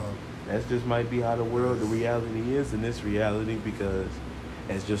Hey. song. That just might be how the reality is in this reality because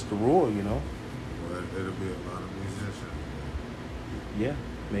it's just the rule, you know? But it'll be a lot of musicians. Yeah,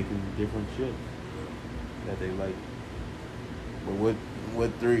 making different shit that they like. But what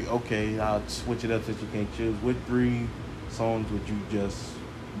 3? Okay, I'll switch it up since you can't choose. What 3 songs would you just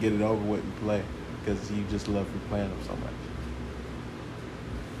get it over with and play because you just love replaying them so much?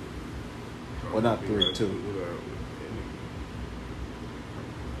 Well, not 3, 2.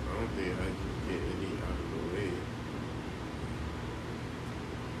 I don't think I can get any out of the way.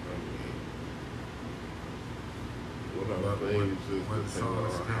 I mean, what I But play is just when depending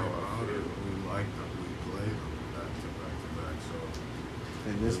songs on came how I out, feel. we liked them, we played them back to back to back. So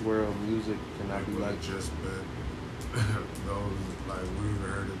In this world, music cannot it be would like have just been those like we would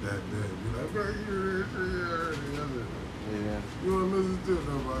have heard it that day. Be like, bro, you heard this, you heard the other. yeah. You want to listen to it?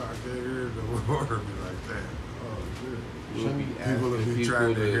 No, but I can't hear it no more. Be like, damn. Oh, yeah. Show me People will be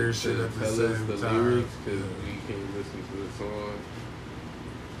trying to hear shit at the tell us same the time. lyrics because we can't listen to the song.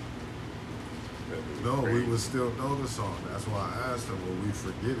 No, we would still know the song. That's why I asked them, will we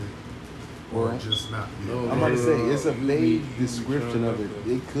forget it? Or Well, just not be no, I'm about to say it's a You vague be description trying of it. not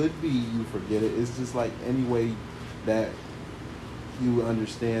to- It could be you forget it. It's just like any way that you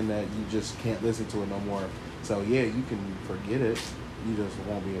understand that you just can't listen to it no more. So yeah, you can forget it. You just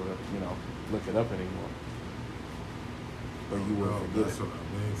won't be able to, look it up anymore. Or you will No, forget that's it. what I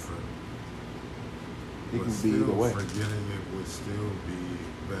mean. It But can be either still, way. forgetting it would still be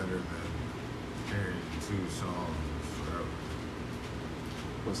better than hearing two songs forever.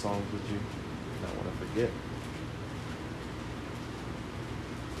 What songs would you not want to forget?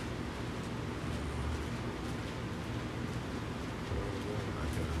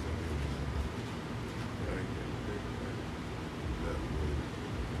 I can't think of that would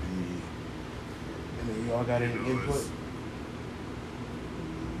be. And then y'all got any You know, input? it's-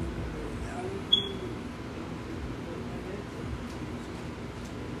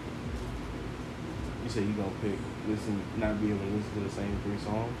 You say you gonna not be able to listen to the same 3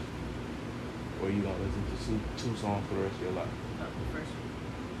 songs, or you gonna listen to two songs for the rest of your life? Not the first one.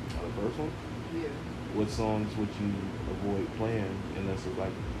 The first one. Yeah. What songs would you avoid playing unless it's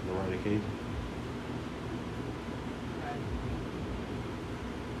like the right occasion? Right.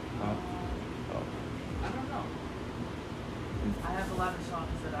 Huh? Oh. I don't know. I have a lot of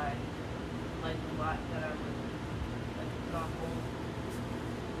songs that I like a lot that I would like put on hold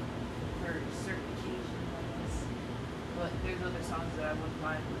for certain occasions, I guess. But there's other songs that I wouldn't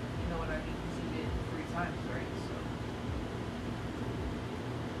mind. You know what I mean? Because you get 3 times, right? So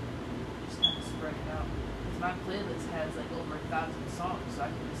just kind of spread it out. Because my playlist has like over 1,000 songs, so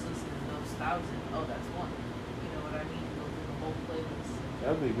I can just listen to those 1,000. Oh, that's one. You know what I mean? Go through the whole playlist.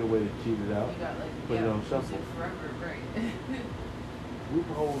 That'd be a good way to cheat it out. You got like Put it on music shuffle. forever, right?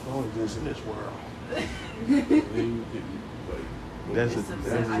 RuPaul's don't exist in this world. Then you could, like, That's a It's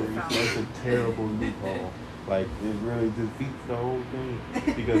upset. I found that's a terrible loophole. Like it really defeats the whole thing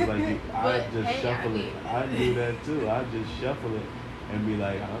because like I But, just hey, shuffle I it. mean- I do that too. I just shuffle it and be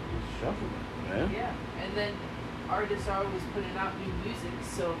like, I'll just shuffle it, man. Yeah, and then artists are always putting out new music,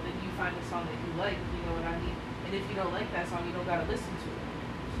 so then you find a song that you like, you know what I mean? And if you don't like that song, you don't gotta listen to it.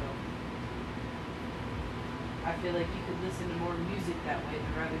 So I feel like you could listen to more music that way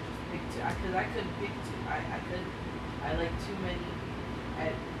than rather just pick 2. Because I couldn't pick 2. I like too many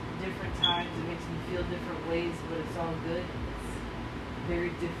at different times. It makes me feel different ways, but it's all good. It's very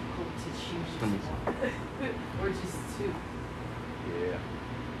difficult to choose just one. Or just 2. Yeah.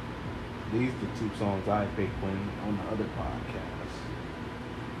 These are the 2 songs I picked when on the other podcast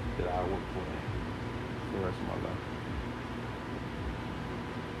that I would play for the rest of my life.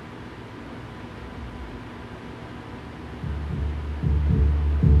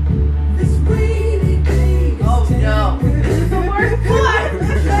 Oh no! This is the worst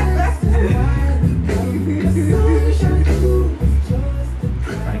one!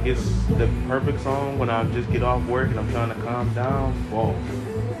 Like it's the perfect song when I just get off work and I'm trying to calm down. Whoa.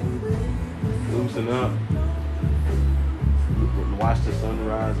 Loosen up. Watch the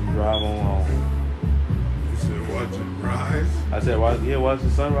sunrise and drive on home. You said watch it rise. I said, watch the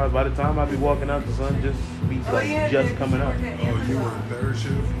sunrise. By the time I be walking out, the sun just be just coming up. Oh, you were third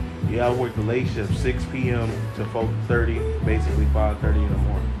shift? Yeah, I work the late shift, 6 p.m. to 4:30, basically 5:30 in the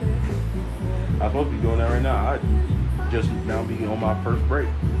morning. I'm supposed to be doing that right now. I just now be on my first break.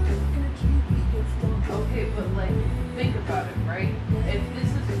 Okay, but like, think about it, right? If this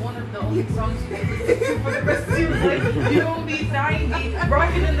is one of the only songs you can listen to for the rest of your life, you're gonna be 90,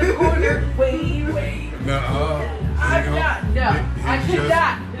 rocking in the corner, wait. Nuh-uh. I'm not, no, I could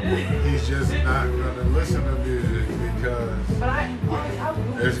not. He's just not gonna listen to music because But I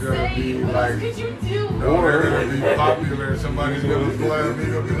It's gonna say, be what like- else could you do? no, they're gonna be popular. Somebody's gonna play them. He's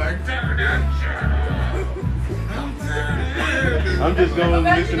gonna be like, turn that shit up. I'm just gonna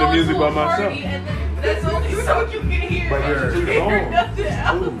Imagine listen to going music to by a party myself. and then that's the only song you can hear. But You there's 2 can't hear songs. nothing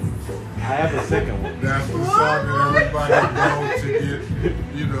else. Ooh, I have a second one. That's the song that everybody goes to get,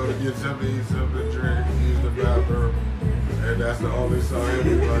 to get something to eat, something to drink, use the bathroom. And that's the only song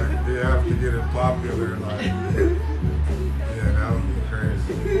everybody, they have to get it popular. Like, yeah, that would be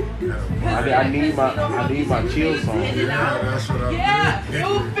crazy. I need my chill song. Yeah, that's what I'm Yeah, doing.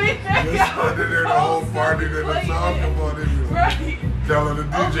 you'll figure Just out. under there the whole party that the song come on in. Right. Telling the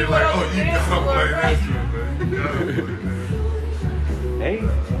DJ Only like, one on oh, the you dance gotta floor, play right? this one, man. You gotta play that. Hey,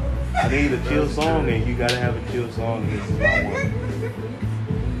 I need a chill song, and you gotta have a chill song. And this is my one.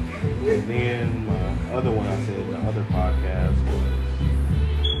 And then my other one I said in the other podcast was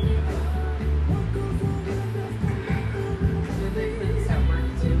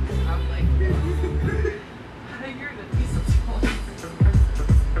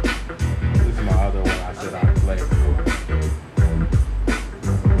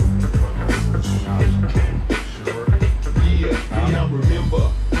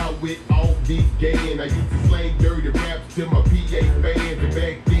remember how it all began. I used to slang dirty raps to my PA fans, and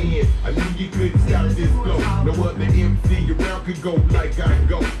back then I knew you couldn't stop this flow. No other MC around could go like I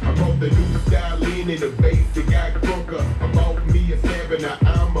go. I brought the new style in and the bass that got crunker. I bought me a 7, now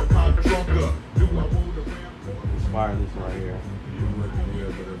I'm a pop trunker. Do I want to rap? It's fire this right here. You wouldn't be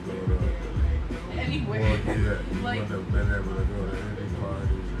able to go to. Anywhere. Well, yeah, you Like, wouldn't have been able to go to any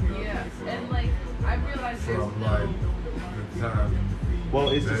parties. yeah, and like I realized there's From no. like the time. Well,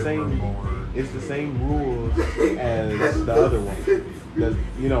 it's the they were same. born. It's the same rules as the other one. Because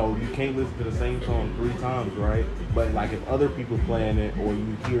you know you can't listen to the same song 3 times, right? But like if other people playing it or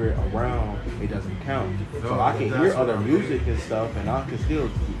you hear it around, it doesn't count. So No, I can that's hear what other I mean. music and stuff, and I can still,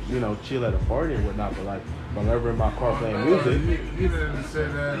 you know, chill at a party and whatnot. But like if I'm ever in my car playing music, You didn't say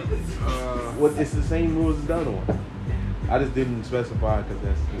that. what it's the same rules as the other one. I just didn't specify because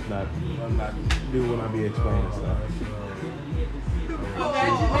that's just not. I'm not do when I be explaining stuff.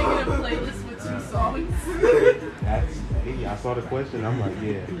 Imagine making a playlist with 2 songs. That's. Hey, I saw the question. I'm like,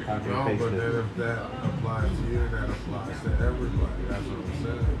 yeah, I can No, face but then this. if that applies to you, that applies to everybody. That's what I'm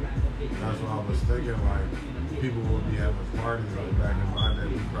saying. That's what I was thinking. Like, people would be having parties. Like, back in my day,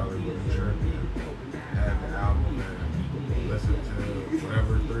 we probably would have tripped and had the album and listened to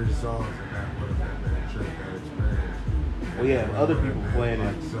whatever 3 songs, and that would have been that trip, that experience. Well, yeah, if other Would've people been playing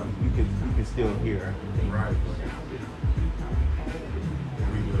like it, something. you can still hear. Right.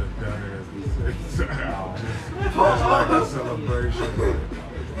 We would have done it at the same time. Just like a celebration.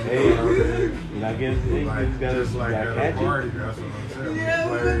 Hey, you're not getting. You Like, just gotta, just like gotta at a catch party, it. that's what I'm saying.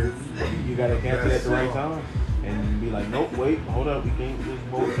 Yeah, We played, You gotta catch it at the right time, and be like, nope, wait, hold up, we can't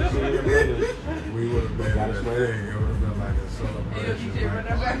just both sit here and play this. we would have been Gotta at a swear. thing. It would have been like a Yo, celebration. DJ, run Like,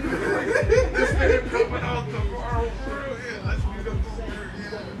 that back. instead of coming out tomorrow, for real, yeah, let's meet up tomorrow,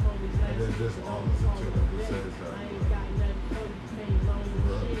 yeah. And then just all listen to it at the same time.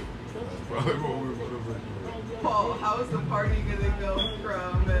 That's probably what we would have been doing. Paul, how is the party gonna go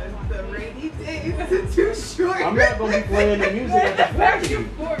from the rainy days to too short? I'm not gonna be playing the music at the Back party.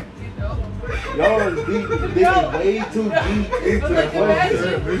 and forth, you know. Y'all are digging way too deep into the Like, question.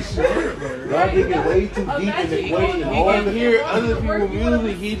 imagine- This short, like, Y'all digging way too deep in Imagine the you question. going All to He can the hear other people's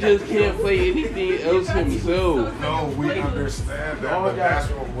music, he just can't play anything else himself. no, we understand that, Y'all but that's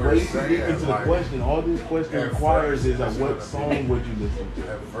what got we're way too deep saying. into the Like, question. All this question at requires first, is it's what gonna song be- would you listen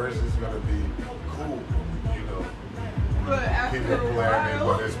to? At first, it's gonna be cool, you know. But after People a playing it, while,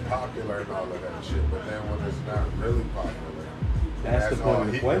 but it's popular and all of that shit. But then when it's not really popular, That's the point all of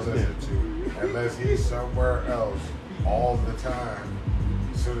the he can question. listen to. Unless he's somewhere else all the time.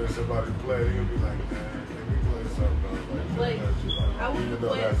 As soon as somebody play, he'll be like, man, can we play something else Like, that you I like? wouldn't Even though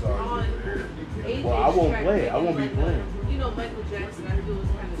play that's all on you hear. AJ's Well, I won't track, play it. I maybe won't be like playing. You know, Michael Jackson, I feel is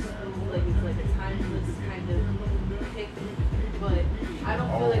kind of smooth, like it's like a timeless kind of pick, but I don't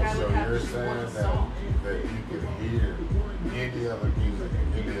feel Oh, like I so would have you're just saying one that, song. that you can hear any other music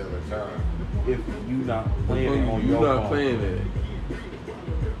any other time? If you not playing it on You your not phone playing it.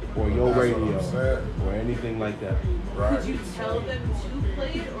 or your That's what radio I'm saying. or anything like that. Right. Could you tell them to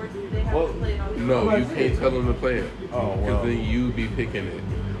play it, or do they have Well, to play it on their No, own? you can't tell them to play it. Oh Because well. then you be picking it.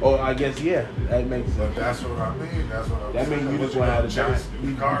 Oh, I guess yeah. That makes But sense. that's what I mean. That's what I'm That saying. mean you What just wanna have to chase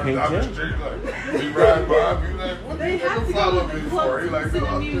you cars can't down the tell. street like we ride by, be like, what They you have to nigga go follow with me the for? club He to like, listen no,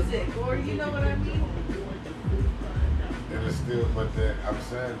 to I'm just. music, or you know what I mean? And it's still, but then I'm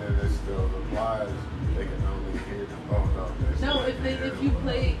saying that it still applies. They can only hear. Oh no. they No, still if can they hear if you them.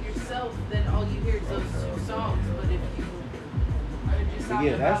 play it yourself, then all you hear is those 2 songs. But if you are just out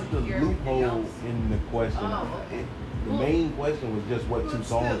Yeah, and that's about, the you hear everything loophole else. in the question. Oh. The main question was just what 2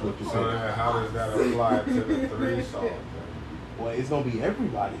 songs would you So say? then how does that apply to the 3 songs? then? Well, it's gonna be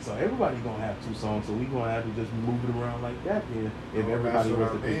everybody, so everybody's gonna have 2 songs. So we gonna have to just move it around like that. Then, if Well, everybody that's was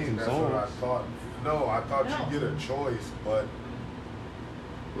what to I pick mean. 2 That's what I songs, thought. No, I thought No. you get a choice, but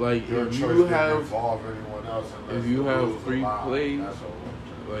Like your if choice you didn't have involve anyone else. Unless if you the have rules 3 allow. plays, That's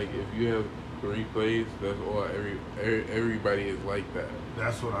all. like if you have 3 plays, that's all everybody is like that.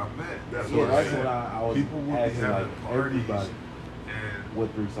 That's what I meant. That's yeah, what I that's said. what I was People will be asking. Like having parties, everybody, and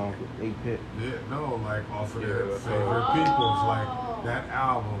what 3 songs would they pick? yeah, no, like off of Yeah, their that's favorite right. people's, like Oh. that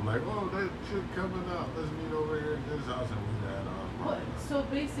album, like oh that shit coming out. Let's meet over here at this house and we had What? So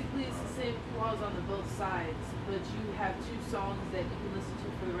basically, it's the same clause on the both sides, but you have 2 songs that you can listen to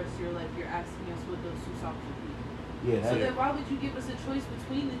for the rest of your life. You're asking us what those 2 songs would be. Yeah, So that's then why would you give us a choice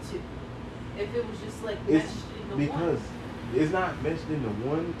between the 2? If it was just like it's meshed into because one. it's not meshed into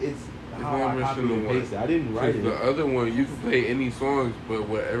one. It's how not I meshed copy into and one. paste it. I didn't write Because it. the other one, you can play any songs, but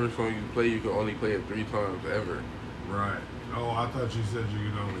whatever song you play, you can only play it 3 times ever. Right. Oh, I thought you said you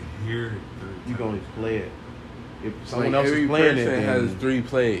could only hear it. You can only play it. If someone Like else every is playing person it, has then 3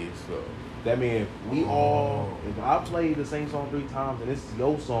 plays. So that means we all. If I play the same song 3 times and this is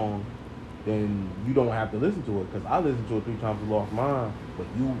your song, then you don't have to listen to it because I listened to it 3 times and lost mine, but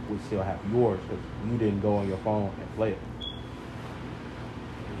you would still have yours because you didn't go on your phone and play it.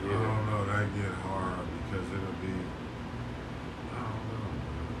 I don't know, that get hard because it'll be, I don't know.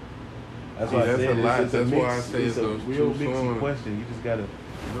 That's See, why I that's said a lot. it's a That's mix. why I say it's a those real 2 mixy songs. question. You just gotta.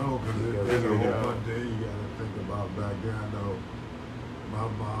 No, because Yeah, there's a figure it whole out. one day you gotta think about back then. I know my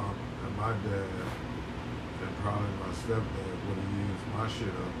mom and my dad and probably my stepdad would have used my shit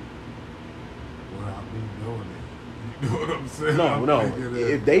up without me doing it. You know what I'm saying? No, I'm no. thinking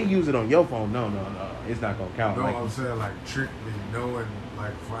that- If they use it on your phone, no, it's not gonna count. no, like, I'm saying like trick me, knowing,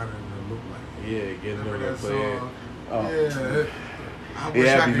 like finding it look like. yeah, getting Remember them that to play it. song? Oh. Yeah. I It wish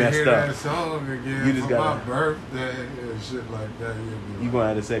had I to be could messed hear up. that song again You just for gotta- my birthday and shit like that. You'd be you like, gonna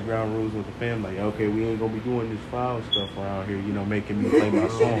have to set ground rules with the family. Like, okay, we ain't gonna be doing this foul stuff around here. You know, making me play my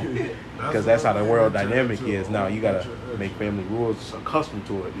song because that's how the world dynamic is now. You gotta make family rules accustomed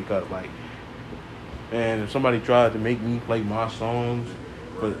to it because, like, man, if somebody tried to make me play my songs,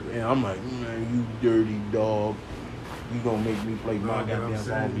 but and I'm like, man, you dirty dog, you gonna make me play my No, but I'm goddamn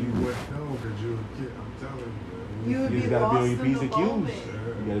saying song? you You wouldn't know because you were a kid. I'm telling you. Man. You would just be gotta be on lost your in P's the and Q's. moment.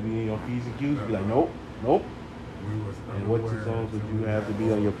 You gotta be on your P's and Q's. Be like, nope, nope. We was And what 2 unaware songs would until you we have to got be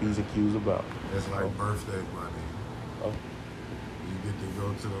on your older. P's and Q's about? It's like birthday money. Oh. You get to go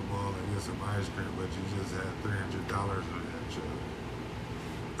to the mall and get some ice cream, but you just had $300 on that check.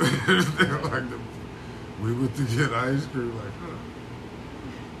 They're like, we went to get ice cream, like, huh.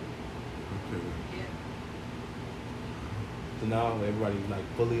 Okay. Yeah. So now everybody like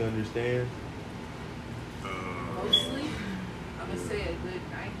fully understands. Mostly, I'm gonna say a good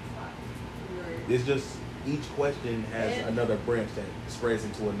 95. It's just each question has And- another branch that spreads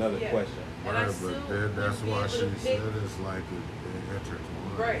into another Yeah. question. And I Right, still but then that's would be why able she to pick- said it's like it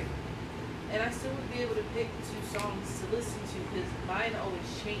intertwined. Right. And I still would be able to pick 2 songs to listen to because mine always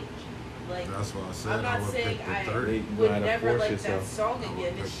change. Like, That's why I said I'm I not would saying pick the I 30. You would gotta never force like yourself. that song I would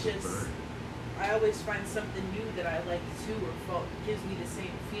again. pick It's the just 30. I always find something new that I like too, or gives me the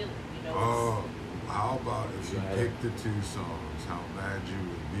same feeling. You know. Oh, how about if you Right. picked the 2 songs, how mad you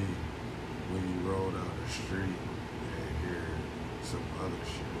would be when you roll down the street and hear some other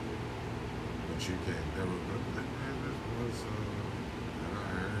shit. But you can't never go, man, this one song that I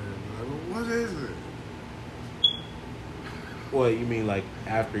heard. Like, well, what is it? Well, you mean like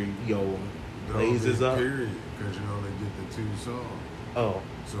after yo plays is up? Period, because you only get the 2 songs. Oh,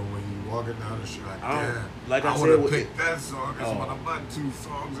 So when you walking down the street, like, I don't- damn, like I I said, would have with- picked that song because Oh. one of my 2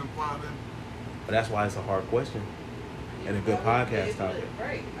 songs about it. but that's why it's a hard question and a good I wouldn't be podcast able to- topic.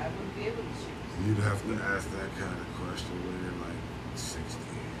 Right. I wouldn't be able to choose. You'd have to ask that kind of question when you're like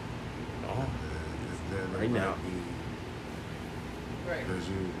 60. Oh, Then Right now. Right. Because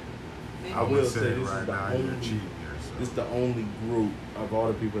you, Maybe I will would say say this is right the now you're only- cheating yourself. this is the only group of all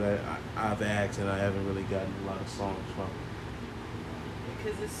the people that I've asked and I haven't really gotten a lot of songs from.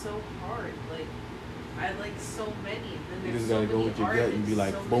 because it's so hard. Like I like so many. Then You there's just so gotta go many with your gut and be artists,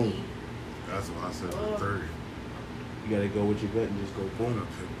 like, so boom. many- That's why I said the Ugh. 30. You gotta go with your gut and just go I'm boom. gonna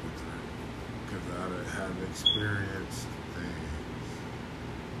pick the 30. Because I have experienced things.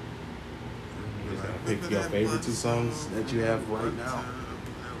 You just gotta pick your favorite 2 songs that you have right now.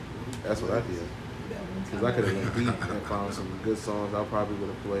 That's what I did. Because I could have went deep and found some good songs I probably would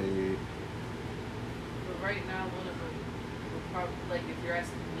have played. But right now, one of them would probably, like, if you're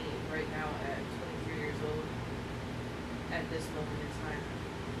asking me right now at 23 years old, at this moment in time,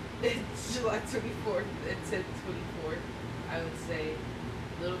 it's July 24th at 10:24, I would say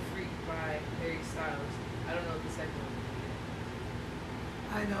Little Freak by Harry Styles. I don't know the second one.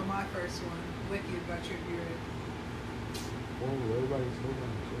 I know my first one, Wicked by Tribute. Oh, everybody's slow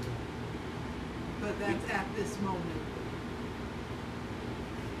down. But that's at this moment.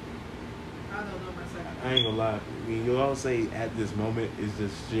 I don't know my second I ain't gonna lie. I mean, you all say at this moment is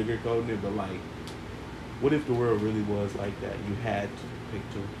just sugarcoating it, but like, what if the world really was like that? You had to pick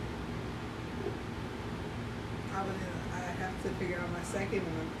 2. I have to figure out my second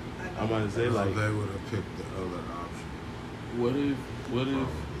one. I'm gonna say So like, they would have picked the other option. What if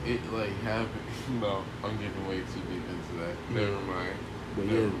it like happened? No, I'm getting way too deep into that. Never mind. but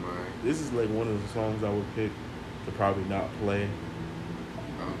Never yeah, mind. this is like one of the songs I would pick to probably not play.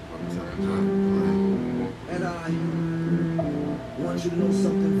 I'm trying to And I want you to know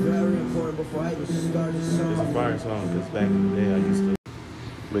something very important before I even start this It's a song. fire song because back in the day I used to.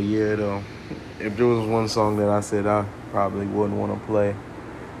 But yeah, though, if there was one song that I said I probably wouldn't want to play,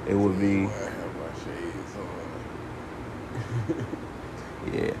 it would be I have my shades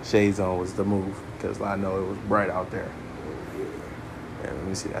on. yeah. shades on was the move because I know it was bright out there. And let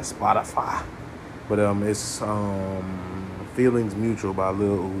me see that Spotify. But it's Feelings Mutual by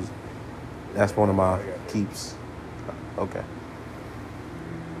Lil Uzi. That's one of my keeps. Okay.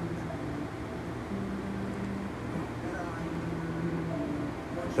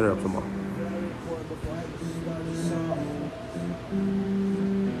 Shut it up some more.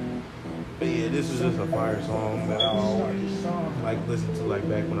 But yeah, this is just a fire song that I always like listen to. Like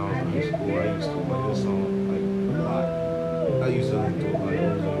back when I was in high school, I used to play this song like a lot. I used to listen to it like it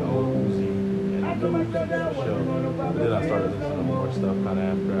was an old Uzi and the new Uzi on the show. But then I started listening to more stuff kind of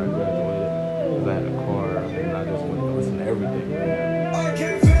after I graduated because I had a car and I just went to listen to everything. I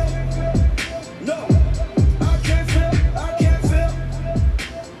can't feel, no, I can't feel, I can't feel,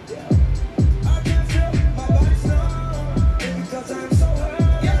 I can't feel my body stop because I'm so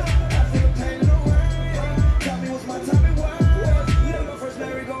hurt. Yeah, I feel pain in the way. Tell me what's my timing was. You're my first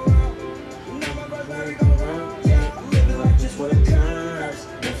merry-go-round. You're my first merry-go-round. Yeah, I'm living like just what it curse.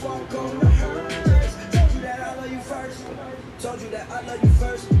 Before I'm going to hurt. Told you that I love you first. Told you that I love you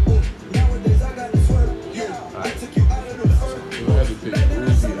first. Nowadays I got to swerve. Yeah, I took you out of the first. You had to pick Uzi,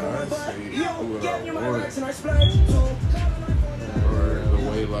 I say who I want. Or the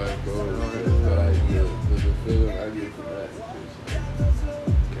way life goes. That I get, the feeling I get from that.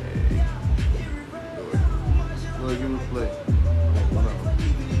 Okay. Well, give me a play.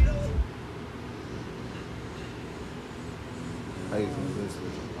 I used to listen to this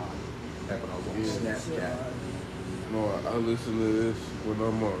a lot back when I was on Snapchat. No, I listen to this when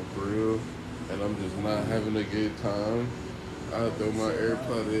I'm on grill and I'm just not having a good time. I throw my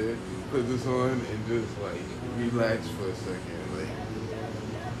AirPod in, put this on, and just like relax for a second. Like,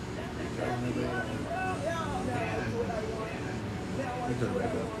 You turn it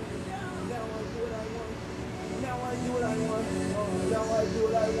back up. Now I do what I want. Now I do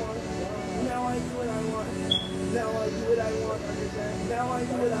what I want. Now I do what I want. Now I do what I want. Now I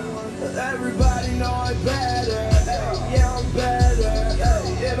do what I want. Everybody know I'm better. Hey, yeah, I'm better.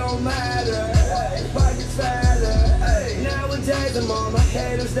 Hey, it don't matter. Hey, pockets fatter. Hey, nowadays I'm on my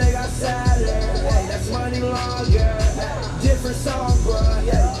haters, they got sadder. Hey, that's money longer. Hey, different song, bruh.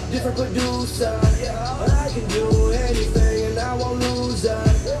 Yeah, different producer. Yeah, I can do anything and I won't lose her.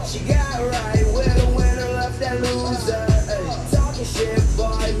 She got right with a winner, left that loser. Hey, talking shit,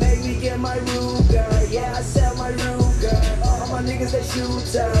 boy, make me get my Ruger. Yeah, I sell my Ruger. All my niggas, they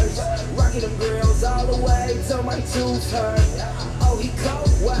shooters. Rocking them grills all the way till my tooth hurt. Oh, he cold?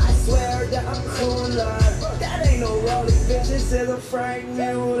 Well, I swear that I'm cooler. That ain't no rolling, bitch, this is a Frank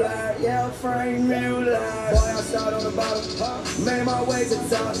Mueller. Yeah, Frank Mueller. Boy, I start on the bottom, made my way to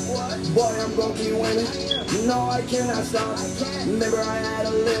the top. Boy, I'm gon' keep winning. No, I cannot stop. Remember I had a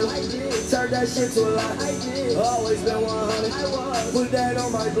little, turned that shit to a lot. Always been 100, put that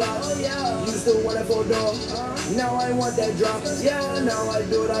on my block. Used to want it for door, now I want that drop. Yeah, now I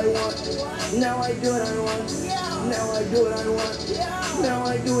do what I want. Now I do what I want. Now I do what I want. Now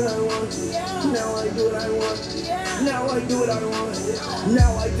I do what I want. Now I do what I want. Now I do what I want.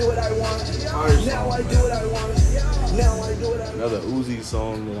 Now I do what I want. Now I do what I want. Now I do what I want. Another Uzi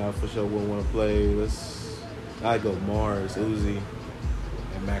song that I for sure wouldn't want to play. I go Mars, Uzi,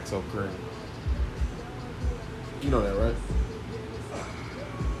 and Max O'Cream. You know that, right?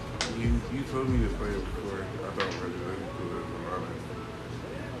 You told me to play it before. I thought we were going to do it on our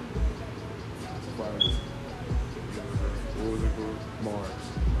What was it called? Mars.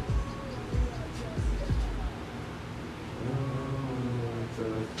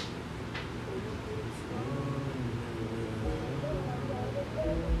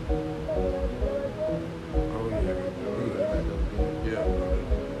 Oh, yeah. Yeah.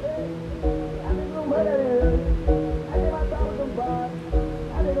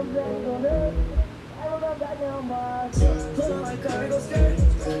 Put on my cargo skirt,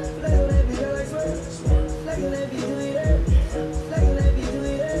 flex on that bitch, I like sweat. Flex on that bitch, do it up. Flex on that bitch, do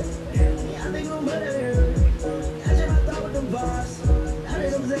it up. Yeah, I think I'm better. I just hopped out with them bars. I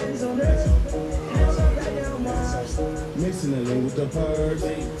think I'm Zeddy's on this. Hell no, goddamn Mars. Mixing the lean with the purge,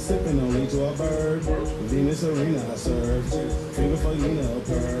 sipping on lean to a bird. Venus Arena I serve, finger for Lena a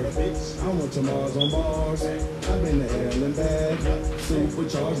perv. I want your Mars on bars, I've been to hell and back.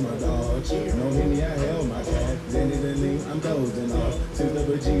 Supercharge my dodge, no Henny I held my cat. Zenny the lean, I'm dozing off. Since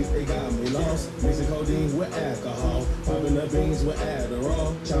the G's, they got me lost. Mixing codeine with alcohol, popping the beans with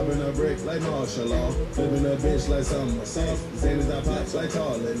Adderall. Chopping a brick like martial law, flipping a bitch like summer sauce. Zenny's I pops like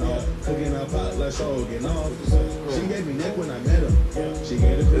Tylenol, cooking I pot like Stroganoff. She gave me neck when I met her. She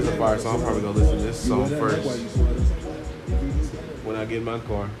gave This is a fire song. I'm probably gonna listen to this song first. When I get in my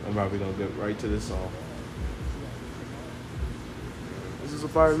car, I'm probably gonna get right to this song. This is a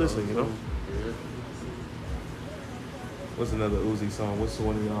fire listen, you know? Yeah. What's another Uzi song? What's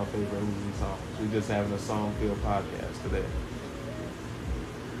one of y'all favorite Uzi songs? We just having a song-filled podcast today.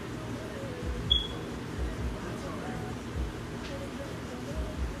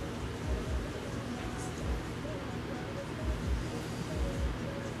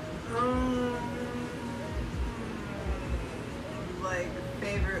 Like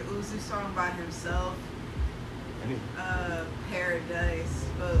favorite Uzi song by himself. Any? Paradise,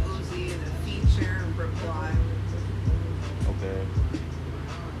 but Uzi and a feature and Reply. Okay.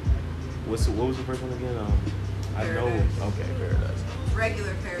 What was the first one again? I know. Paradise. Okay, Paradise.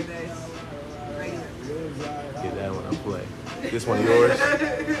 Regular Paradise. Regular. Get that one. I play. This one of yours?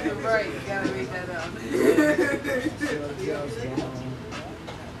 Right, you gotta read that up.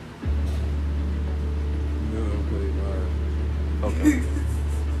 No, play mine. Okay.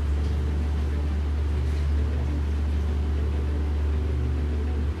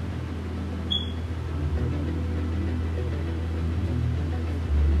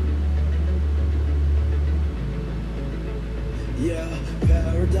 Yeah,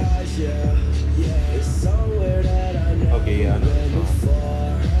 paradise, yeah, yeah. It's somewhere that I never Okay, yeah, I know been the song.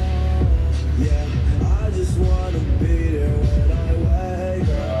 before. Yeah, I just wanna be there when I wake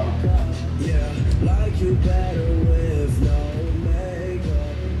up. Yeah, like you better with no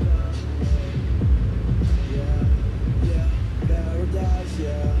makeup. Yeah, yeah, paradise,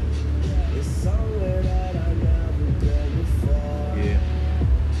 yeah. It's somewhere that I never been before.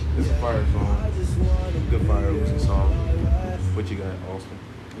 Yeah. It's a fire I song. just wanna Good fire be Uzi there song. when I wake up. What you got, Austin?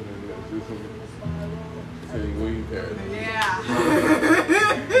 Teddy Williams Paradise. Yeah.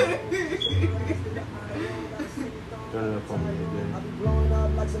 Turn it up on me I today. be blowing up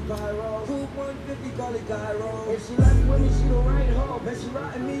like some pyro. Coupe 150, call it Cairo. If she left with me, she gon' ride home. Bet she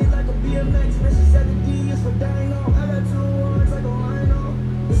riding me like a BMX. Bet she said the D is for dino. I got 2 horns like a rhino.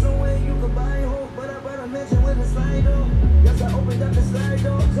 There's no way you can buy hope, but I better mention with a slide door. Yes, I opened up the slide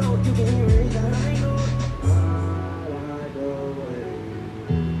door, so you can hear it that I know. I like the way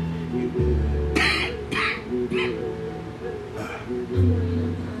you do it. You do it. You do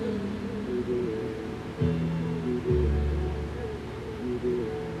it.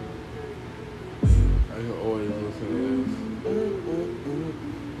 I can always listen to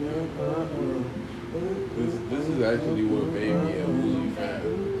this. This is actually what made me a Uzi fan.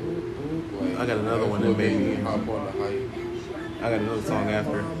 Like, I got another one that what made me- hop on the hype. I got another song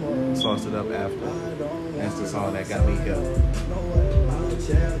after. Sauced it up after. That's the song that got me here. I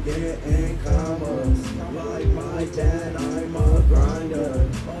shall get in commas. Like my dad, I'm a grinder.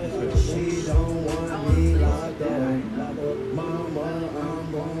 She don't want me locked up. Mama,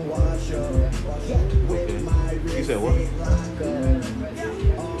 I'm gon' wash her. With my You said what? wrist locked up.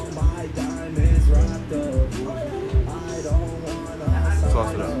 All my diamonds rocked up. I don't wanna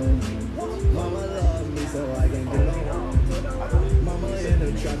Sauce it up. Mama love me so I can get along. Mama in the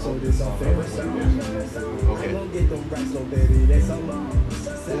trap, so this our favorite song. I Okay. gon' get them racks, so baby, they so long.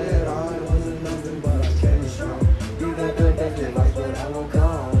 Said I wasn't nothing, but I came strong. You got the best in life, but I won't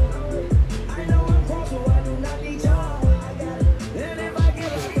come. I know I'm wrong, so I do not need y'all. And if I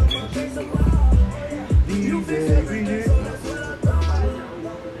get up, I'm gonna face them all. You fix everything, so that's what I thought.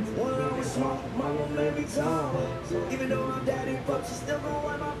 When I was small, mama made me tall. Even though I'm daddy, but she still gon'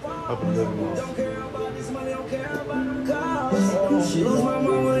 wipe my fault. Up in the living room. Don't care about this money, don't care about them cars. She lose my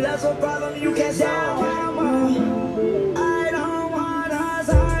mama, that's a problem, you can't solve. Mama, I don't wanna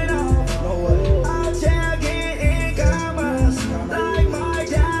sign off. No way. I check it in commas. Like my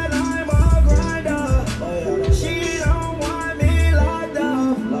dad, I'm a grinder. She don't want me locked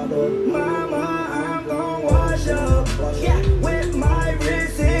up. Mama, I'm gon' wash up. Yeah, with my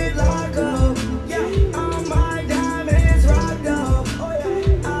wrist it lock up. Yeah, all my diamonds rocked up.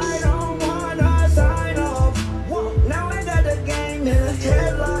 I don't wanna sign off. Now I got the game in a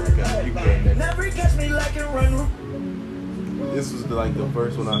headlock. You can't. Never catch me like a run. This was like the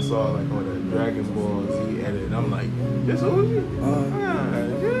first one I saw, like on the Dragon Ball Z edit. And I'm like, this Uzi? Yeah.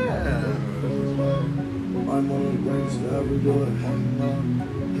 I'm one of the greatest to ever do it.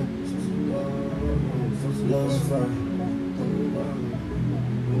 Lost fire.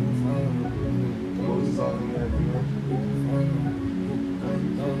 What was the song again?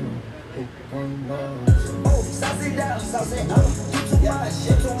 Oh, sauce it down, sauce it up. You too much,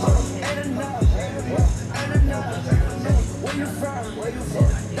 you too much. Ain't enough, ain't enough. Where you from? Where you from?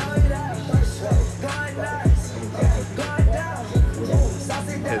 Throw it out. Going nuts, going down. Sauce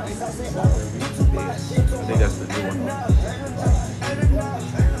it down, sauce it up. You too much, you too much. I think that's the new one. Ain't enough.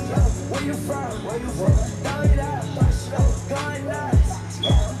 Where you from? Where you from? Throw it out. Going nuts,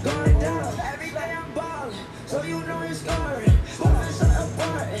 going down. Every day I'm ballin', so you know it's scoring. Moving something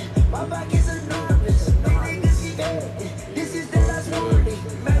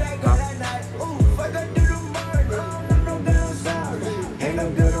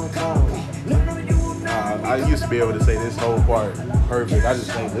be able to say this whole part perfect. I just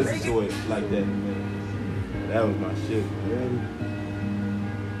can't listen to it like that. That was my shit.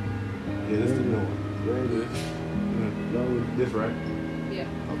 Yeah, this is the new one. This right? Yeah.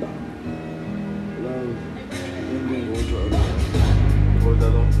 Okay. What was the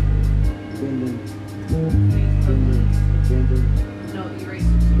other one? No, erase.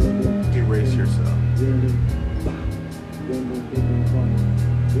 Erase yourself.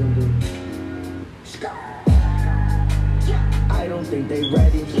 I don't think they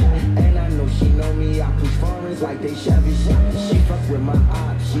ready, and I know she know me. I push foreigns like they Chevy. She fuck with my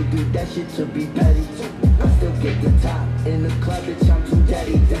ops, she do that shit to be petty. I still get the top in the club, bitch. I'm too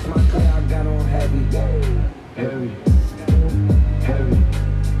daddy. That's my car, I got on heavy. Heavy.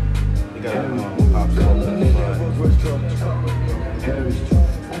 You got a pop smoke type of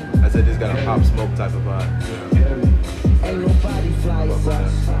vibe. I said this got a pop smoke type of vibe. Ain't nobody fly us.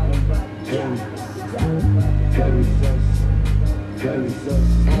 Ain't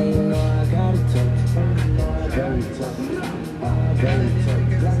no I got it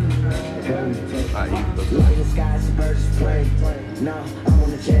Look in the sky, it's birds play. No, I'm on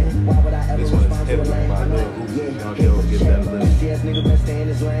the jet. Why would I ever This one is respond to a heavy lane? by Lil Uzi. Y'all get that list. Pussy ass nigga best stay in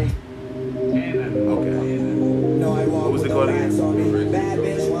his lane. Okay. No, I won't. What was it called again? Bad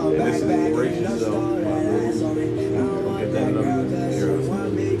bitch, one And this back, is back. Erase Yourself by Lil Uzi. Don't get that number.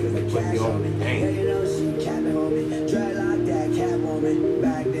 Put me on. Dang.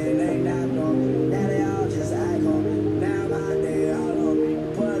 Back then they not know me. Now they all just act on me. Now my day all on me.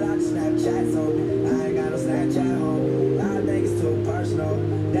 Put out Snapchats on me. I ain't got no Snapchat on me. I think it's too personal.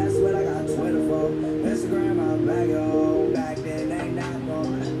 That's what I got Twitter for. Instagram, I'm back on. Back then they not know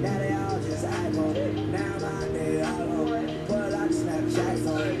me. Now they all just act on me. Now my day all on me. Put out Snapchats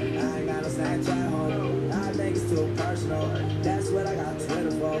on me. I ain't got no Snapchat on me. I think it's too personal. That's what I got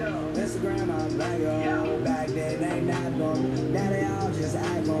Twitter for. Instagram, I'm back on. Back then they not know me. Now they all just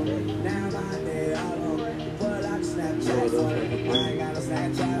act on me. Now my day all on me. Put out Snapchats on me. I ain't got no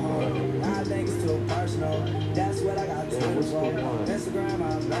Snapchat on me. I think it's too personal. That's what I got Twitter for. Instagram,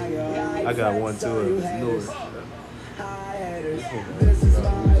 I'm back on. I got one too. It's newer. Hi haters. This is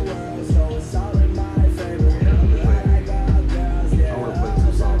my world, so it's all in my favor. I like all girls, yeah. I want to play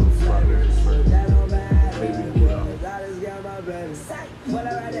 2 songs of Strawberries first. That don't matter. Maybe put out. I just got my baby. Put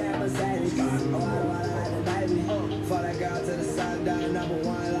her right there, Mercedes. Oh, I don't wanna hide the baby. For that girl to the sun down,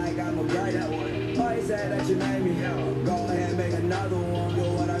 #1 like I'm a great. Oh, you said that you made me. Go ahead, make another one. Do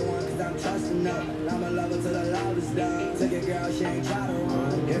what I want, cause I'm trusting her. I'm a lover till the love is done. Took your girl, she ain't try to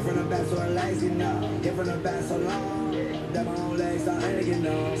run. Get from the back so her legs get numb. Get from the back so long that my own legs starting to get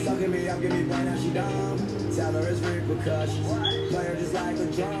numb. Sucking me up, give me brain, now she dumb. Tell her it's repercussions. Play her just like a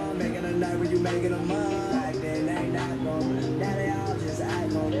drum. Making a night when you making a month. Back then they not going. Now they all just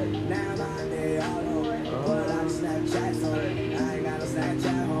act on it. Now my day all on it. Put out Snapchats on it. I ain't got no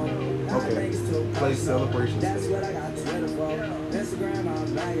Snapchat on it. I think it's too Play personal. Celebration That's Stage. what I got Twitter for. Instagram,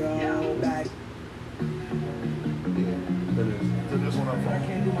 I'm back on. Back. Put this one up I front.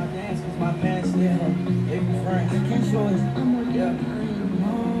 can't do my dance because my pants still hurt. If you front, I can't show it. Yeah.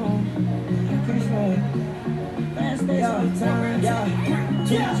 I can't show it. Fast days all the time. Yeah.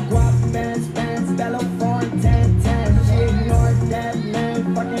 Too much guap, bands, bellow, foreign, 10. She ignored that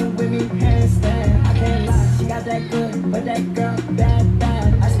man, fucking with me, handstand. I can't lie, she got that good, but that girl, bad.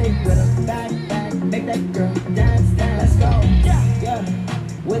 I stay with her, back, make that girl dance. Let's go. Yeah.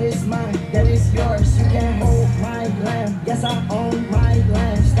 What is mine, that is yours. You can't hold my land. Yes, I own my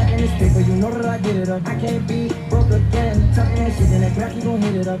land. Stacking this paper, you know that I get it up. I can't be broke again. Tucking that shit in that crack, you gon'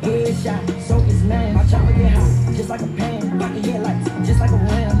 hit it up. Headshot, so is man. My chopper get hot, just like a pan. Pocket get lights, just like a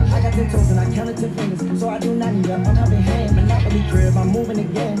ram. I got 10 toes and I counted 10 fingers, so I do not need a unhelping hand. Monopoly crib, I'm moving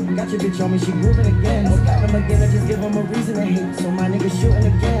again. Got your bitch on me, she grooving again. Won't got them again, I just give them a reason to hate. So my nigga shooting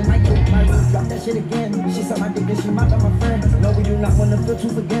again. My coat, my roof, drop that shit again. She suck my dick and she mopped up my friend. No, we do not want to feel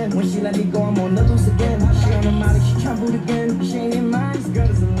truth again. When she let me go, I'm on the loose again. She on the molly, she tryna boot again. She ain't in mine, this girl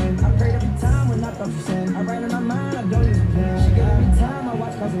is a limb. I prayed every time when I thought you sin. I write in my mind, I don't use a pen. She give me time, I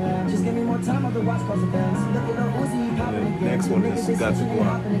watch cause of lamb. Just give me more time, I'll watch cause of bands. Look at her Uzi, popping again. Next one is Got to Go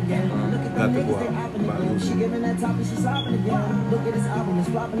Out. Look at Got them to Go niggas, they Out hopping by again. She Uzi. giving that top and she slopping again. Look at this album, it's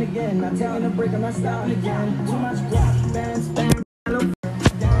flopping again. Not taking a break, I'm not stopping again. Too much guap, bands.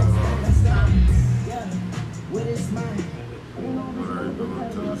 What is mine?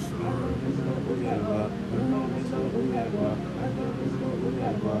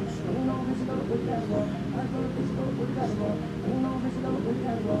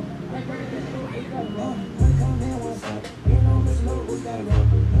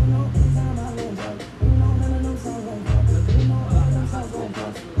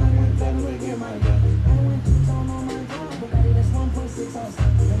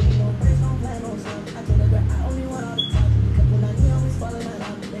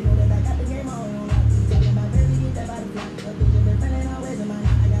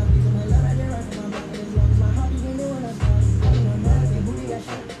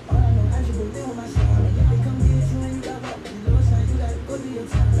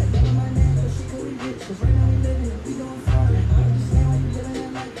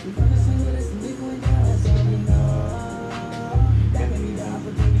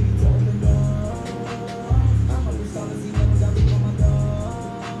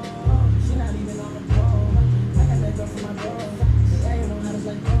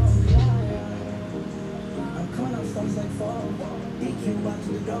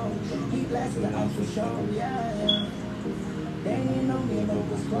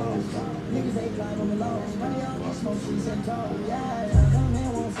 It's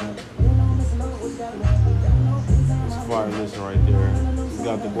a fire listen right there. It's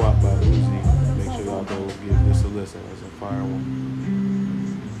got the guap by Uzi. Make sure y'all go give this a listen. It's a fire one.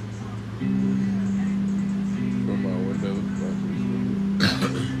 From My Window by Juice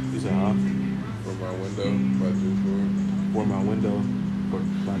WRLD. You said, huh? From My Window by Juice WRLD. For My Window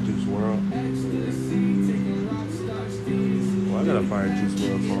by Juice WRLD. Well, I got a fire Juice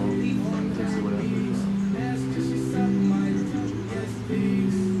WRLD phone. Let's see what that is.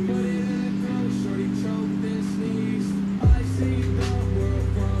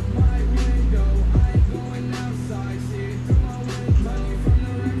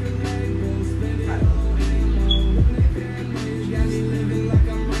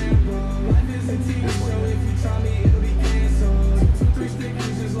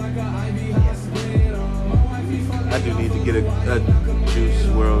 I do need to get a Juice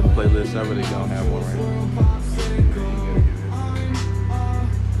WRLD playlist. I really don't have one right now.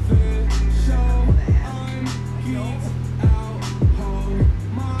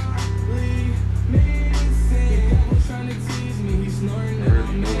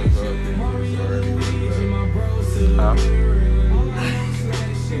 Huh?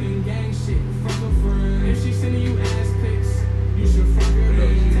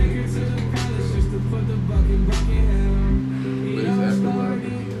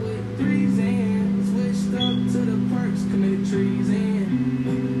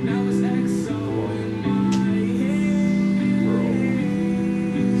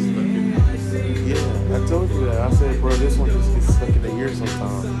 I told you that. I said, bro, this one just gets stuck in the ear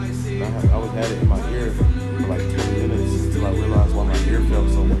sometimes. I was had it in my ear for like 20 minutes until I realized why my ear felt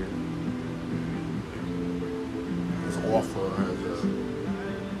so weird. It's awful.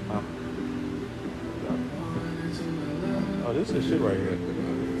 Huh? Oh, this is shit right here.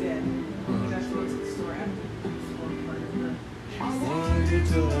 Yeah. You guys go to the store after the store part of the.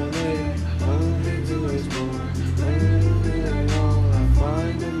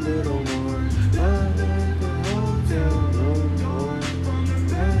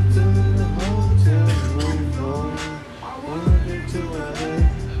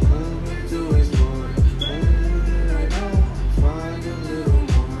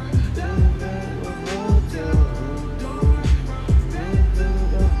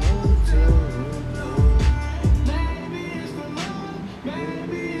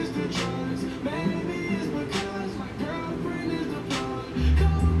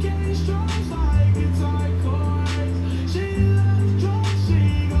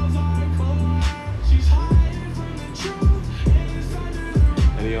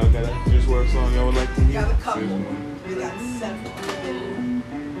 Song y'all would like to hear? Got a couple. We got several.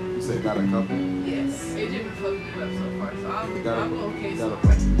 You say got a couple? Yes. It didn't hook me up so far, so I'm okay. So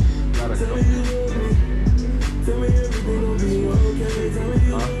Got a couple.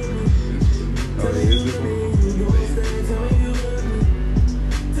 Huh? Oh, is this one?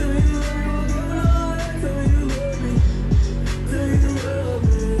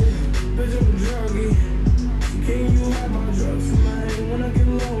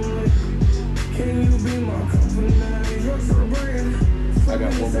 I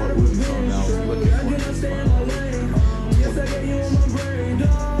got one more Uzi song now. I was looking for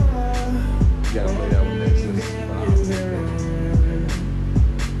you gotta play that one next.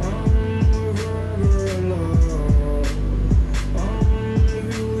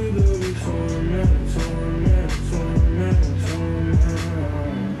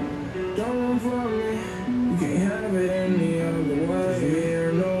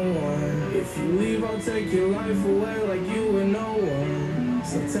 Take your life away like you were no one.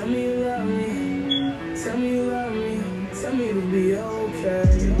 So tell me you love me. Tell me you love me. Tell me it'll be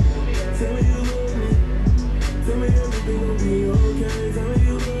okay. Tell me you love me. Tell me everything will be okay. Tell me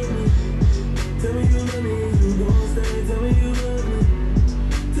you love me. Tell me you love me. You gon' stay. Tell me you love me.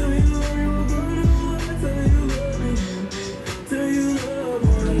 Tell me you love me. We're gonna do it. Tell me you love me. Tell me you love me.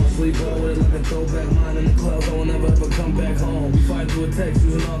 I'ma sleep out with it like a throwback. Mine in the club. I will never ever come back home. We fight through a text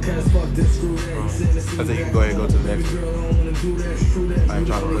using all cash. Fuck this screw that. I think you can go ahead and go to the next one. I'm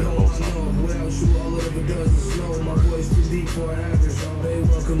trying to play the whole song. Without you, all of it does is slow. My voice too deep for average. They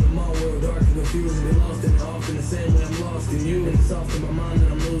welcome to my world, dark and confused. They lost in it, often the same way I'm lost in you. And it's off in my mind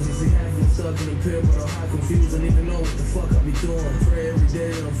that I'm losing. See, half been stuck in the pit, but I'm high confused. Don't even know what the fuck I be doing. Pray every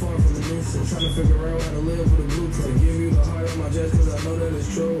day that I'm far from the nuisance. Trying to figure out how to live with a blueprint. To give you the heart on my chest, cause I know that it's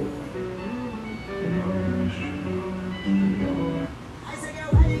true.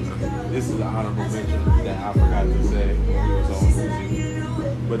 This is an honorable mention that I forgot to say when we was on Uzi.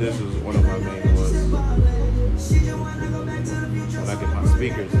 But this was one of my main ones. When I get my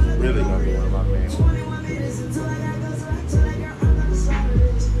speakers is really gonna be one of my main ones.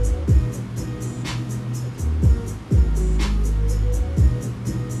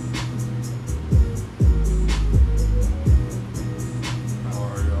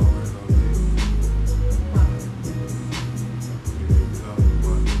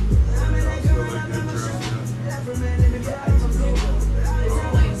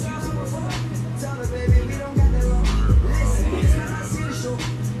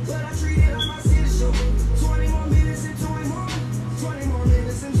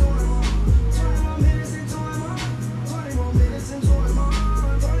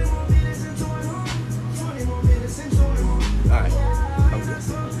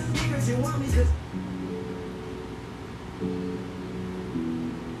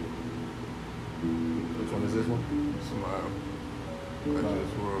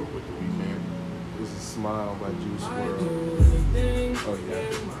 Smile by Juice WRLD. Oh yeah,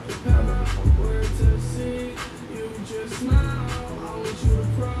 I know this one. You just smile. I want you to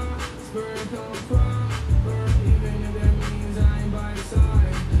prosper and come proper, even if that means I ain't by your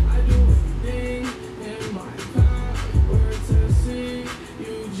side. I do everything in my power to see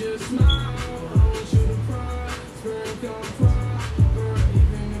you just smile. I want you to prosper and come proper,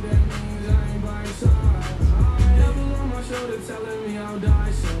 even if that means I ain't by your side. Devil on my shoulder telling me I'll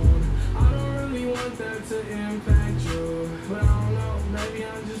die soon. I don't really want that to impact you, but I don't know, maybe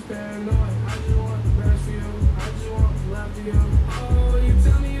I'm just paranoid. I just want the best for you, I just want the left of you. Oh, you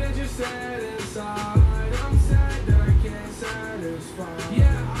tell me that you're sad inside. I'm sad that I can't satisfy.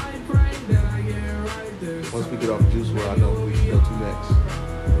 Yeah, I pray that I get right this time. Once we get off Juice WRLD, I know we should go to next.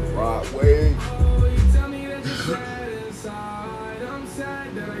 Rod Wave. Oh, you tell me that you're sad inside. I'm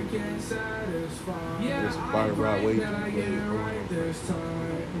sad that I can't satisfy. Yeah, It's I by Rod pray Wave. that I get right this time.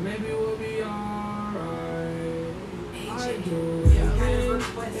 Maybe we'll be alright. I do. Yeah, I have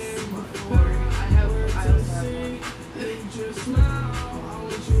requests before. I also have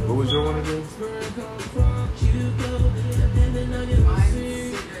What was your one again? Mine's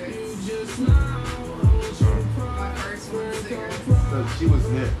cigarettes. My first one's cigarettes. So she was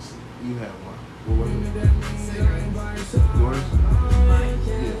next. You had one. What was it? Cigarettes. Yours? Mine.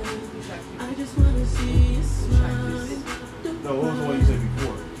 Yeah. I just wanna see you smile. No, what was the one you said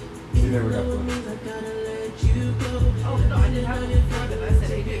before? You never got one. Oh, no, I didn't have one before that. I said,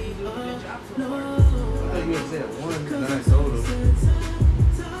 hey, dude, you do a good job so far. I thought you had said one, then I told him.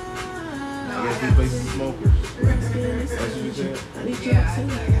 I guess these places smokers. That's what you said? Yeah, I said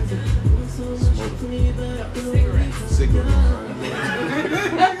Smokers. cigarettes.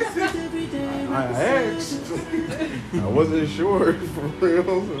 I asked. I wasn't sure for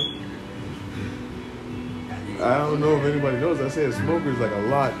real. I don't know if anybody knows. I said smokers like a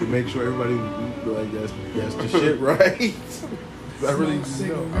lot to make sure everybody like that's the shit right. I really didn't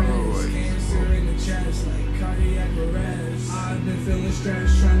know. I don't know. I've been feeling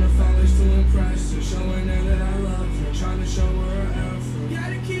stressed, trying to polish to impress her, showing her that I love her, trying to show her effort.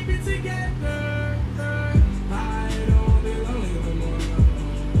 Gotta keep it together. I don't wanna be lonely no more.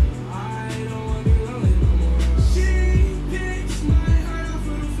 I don't wanna be lonely no more. She picks my heart off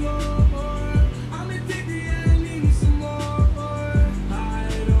of the floor. I'm addicted and I need me some more. I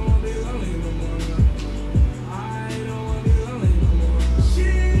don't wanna be lonely no more. I don't wanna be lonely no more. She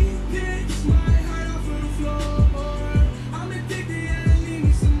picks my heart off of the floor. I'm addicted and I need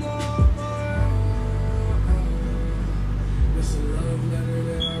me some more. It's a love letter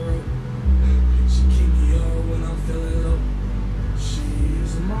that I wrote. She keep me up when I'm feeling low.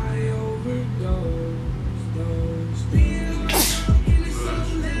 She's my overdose. Being myself in this so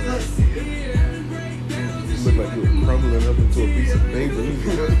nasty. Having breakdowns You look like you were crumbling up into a piece of paper. I'm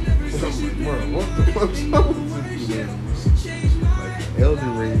like, bro, what the fuck's wrong with you? Like the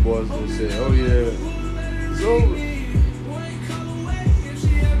Elden Ring boss just said, oh yeah, it's over.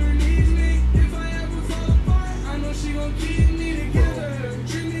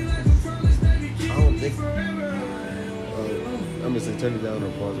 I don't think. I'm just gonna turn it down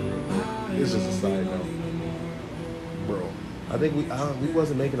or pause it real quick. It's just a side note, bro. I think we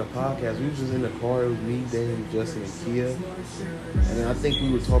wasn't making a podcast. We was just in the car. It was me, Dane, Justin, and Kia. And then I think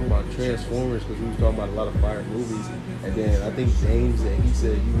we were talking about Transformers because we were talking about a lot of fire movies. And then I think Dane said he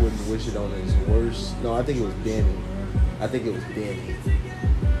said you wouldn't wish it on his worst. No, I think it was Danny. I think it was Danny.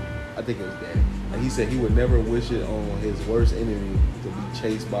 And he said he would never wish it on his worst enemy to be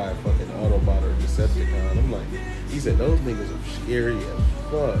chased by a fucking Autobot or Decepticon. I'm like, he said those niggas are scary as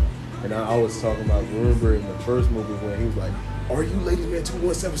fuck. And I was talking about, remember in the first movie when he was like, are you Ladies Man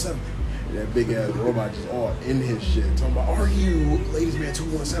 2177? And that big ass robot just all in his shit. Talking about, are you Ladies Man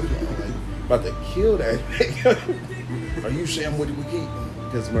 2177? I'm like, about to kill that nigga. Are you Sam Woody Wiki?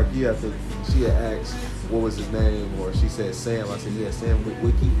 Because Marquis, she had asked what was his name, or she said Sam. I said, yeah, Sam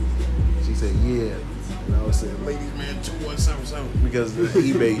Wiki. She said, yeah. And I was saying, ladies man, 2177, because of the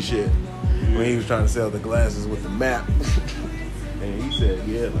eBay shit. When he was trying to sell the glasses with the map. And he said,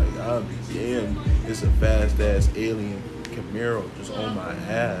 yeah, like, I'll be damn, it's a fast ass alien Camaro just on my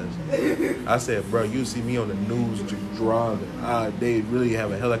ass. I said, bro, you see me on the news just driving. They really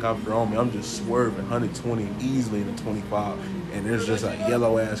have a helicopter on me. I'm just swerving 120 easily in the 25. And there's just a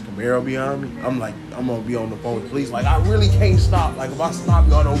yellow ass Camaro behind me. I'm like, I'm gonna be on the phone with the police. Like, I really can't stop. Like, if I stop,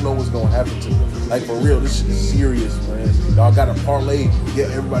 y'all don't know what's gonna happen to me. Like, for real, this shit is serious, man. Y'all gotta parlay to get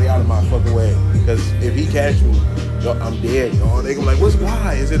everybody out of my fucking way. Because if he catch me, I'm dead, y'all. They gonna be like,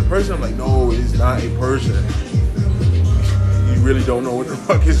 why? Is it a person? I'm like, no, it's not a person. You really don't know what the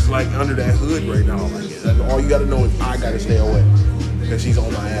fuck is like under that hood right now. Like, all you gotta know is I gotta stay away. Because she's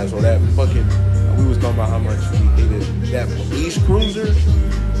on my ass. Or that fucking, we was talking about how much we hated that police cruiser.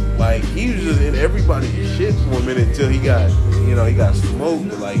 Like, he was just in everybody's shit for a minute until he got, you know, he got smoked.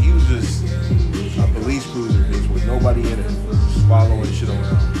 But like, he was just a police cruiser, bitch, with nobody in it, just following shit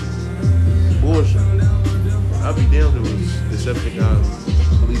around. Bullshit. I'd be damned if it was Decepticon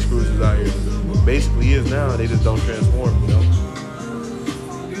police cruisers out here. Basically is now, they just don't transform, you know?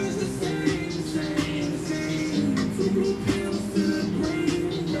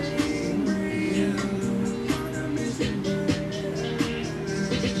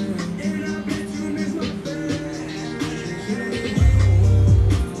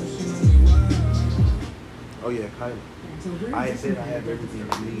 Oh yeah, kind of. I said I have everything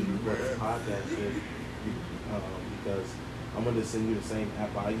I need for the podcast shit, because I'm gonna send you the same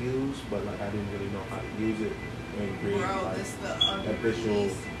app I use, but like I didn't really know how to use it and create like official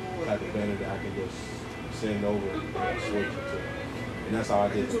type of banner that I can just send over and switch it to. And that's how I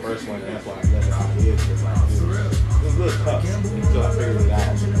did the first one, and that's why I left it out here, because like, it was a little tough until I figured it out.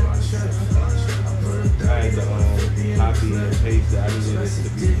 I had to copy and paste that. I needed it to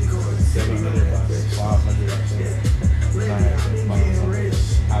be 700 by 500, I think. I had to find something.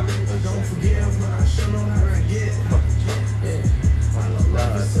 Copy and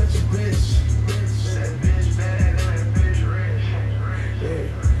paste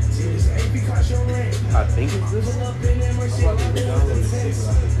I think it's this one. I'm about to download it, see, but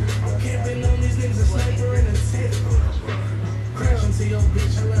I think it's crash into your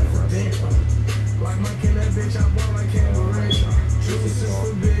bitch, I left for dead. Like my kid, that bitch, I bought like carburation. True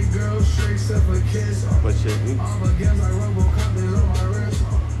sister, big girl, straight except for kiss. But shit, all the guns like Robocop is on my wrist.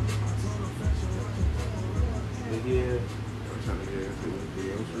 Yeah.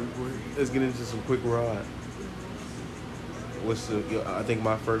 Let's get into some quick rod. What's the? I think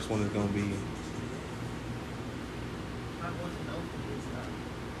my first one is gonna be.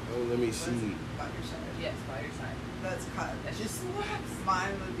 Oh, let me see. By your side. Yes, by your side. That's cut. That just slaps.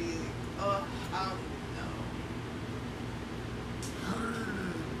 Mine would be, I don't know.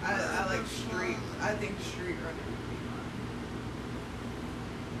 I like street. I think street running would be mine.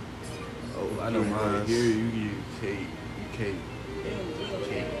 Oh, I know mine. Here you get K.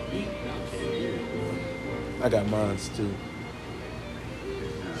 I got mines too.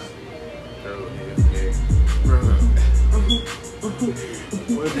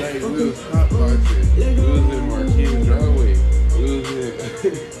 One night we was hot boxing. We was in Marquis driveway. We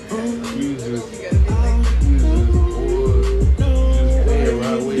was just playing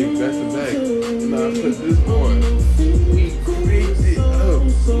right away back to back. And I put this on. We cranked it up. We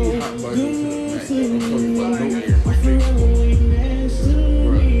hot boxing to the max. I'm talking about no air. Straight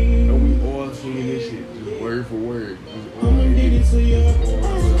smoke. And we all singing this shit, just word for word. Just all in it.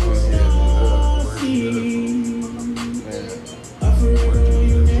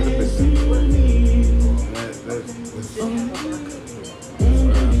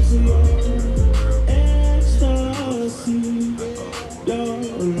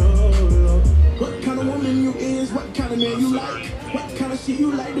 What kind of woman you is? What kind of man you like? What kind of shit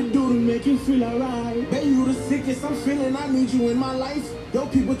you like to do to make you feel alright? Baby, you the sickest I'm feeling. I need you in my life. Yo,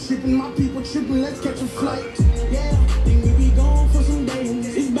 people tripping, my people tripping. Let's catch a flight. Yeah, think we be gone for some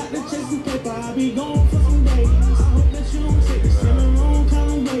days. It's about to chase some paper. I'll be gone for some days. I hope that you don't take this in the wrong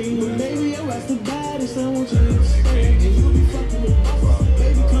kind of way. But baby, your ass the baddest. I want you to stay. And you be fucking with us.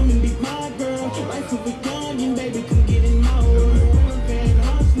 Baby, come and be my girl. Your life will be young, and baby, come get in my world.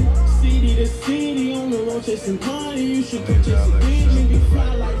 City to city on the road chasing money. You should come chase a bitch and be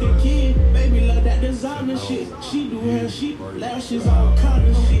fly like the kid. Baby, love that designer shit. She do hair, she lashes, all kind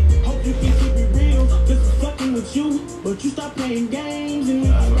of shit. Hope you can keep it real, cause I'm fucking with you. But you stop playing games and we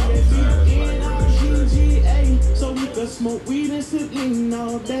can let it be N-I-G-G-A. So we can smoke weed and sip lean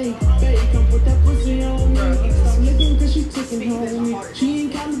all day. Baby, come put that pussy on me. Stop looking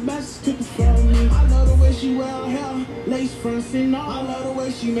best took it from me. I love the way she wear her hair, lace fronts and all. I love the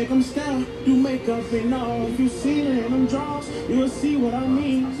way she make them stare, do makeup and all. If you see her in them drawers, you will see what I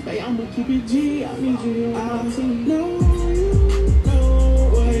mean. Babe, I'ma keep it G, I need you in my team. No, you know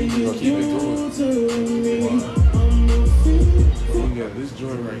what you do to me. I'ma feel. You got this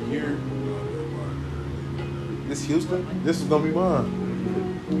joint right here. This Houston? This is gonna be mine.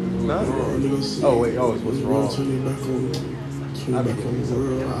 No? Oh, Oh wait, oh, it's what's wrong. Turn me back on. Turn me back on the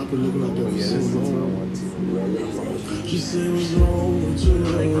world. I've been looking like that for so long. She said, what's wrong with you?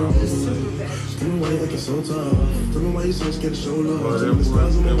 Tell me why you acting so tough. Tell me why you so scared to show love. Tell me the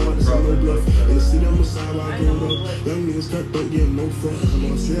scars on my heart, it's all no bluff. In the city, I'm a side where I grew up. Young niggas cut, don't give no fuck. I'm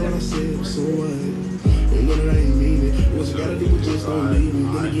gonna say what I said, so what? Ain't know that I ain't mean it. What you gotta do is just don't leave me.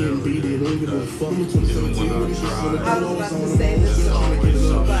 Then again, beat it. Don't give a fuck. I'm 2017, when it's just on the I was about to say this song, but just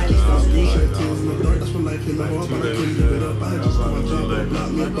stop screenshot tears in the dark. That's when life hit my heart, but I couldn't give it up. I had just got my job up,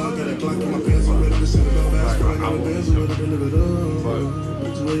 blocked me a bar, got a Glock in my pants. I'm ready to send it up fast. I got a Benz, I'm ready to live it up.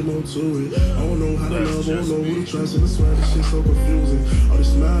 There's way more to it. I don't know how to love, I don't know who to trust, and I swear this shit's so confusing. All the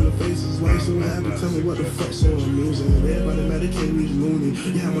smiling faces, why you so happy? Tell me what the fuck so amusing. Everybody mad they can't reach Mooney.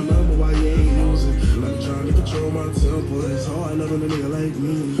 You have my number, why you ain't using? Like trying to control my temper. It's hard loving a nigga like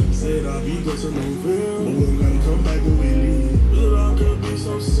me. Said our ego to no film, but we don't gotta come back when we leave. It all could be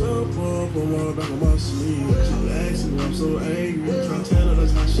so simple, but one back on my sleeve. She asking why I'm so angry. Trying to tell her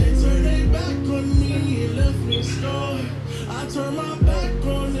that's how she turned their back on me and left me scarred. I turned my back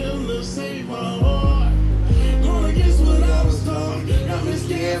on them to save my heart. Going against what I was taught. Got me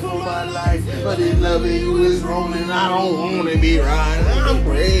scared for my life, but if loving you is wrong and I don't wanna be right, I'm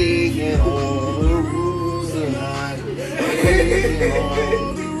breaking all the rules tonight.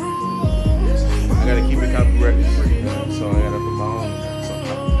 I gotta keep it copyrighted free, man, so I gotta put my own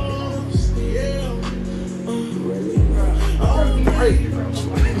Hey,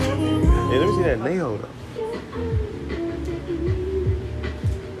 let me see that nail though.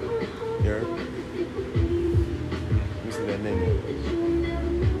 You heard? Let me see that nail.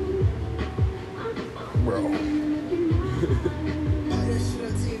 Bro.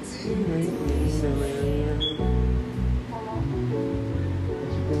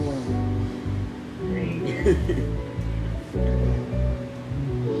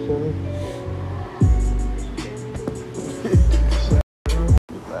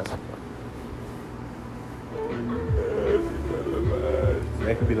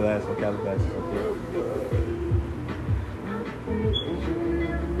 That could be the last one, Calabasas.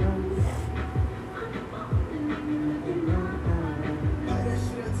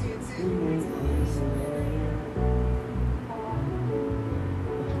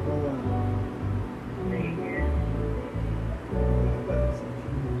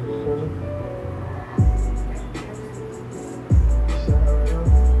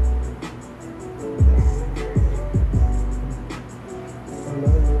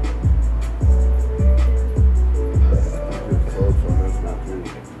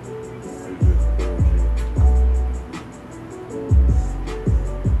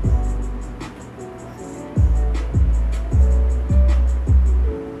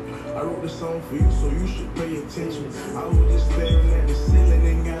 For you, so you should pay attention. I was just staring at the ceiling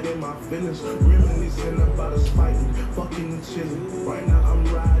and got in my feelings, reminiscing about us fighting, fucking and chilling. Right now I'm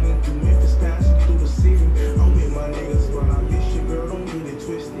riding through Memphis, passing through the city. I'm with my niggas, but I miss you, girl, don't get it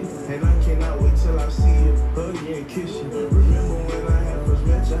twisted. And I cannot wait till I see you, hug you and kiss you. Remember when I had first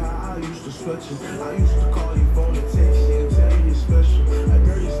met you, how I used to sweat you. I used to call you phone and text you and tell you you're special. Like,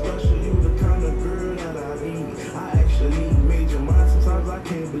 girl, you're special, you the kind of girl that I need. I actually made your mind, sometimes I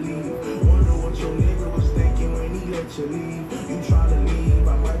can't believe. Your nigga was thinking when he let you leave. You try to leave, I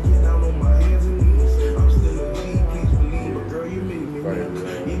might get down on my hands and knees. I'm still a G, please believe. But girl, you make me real.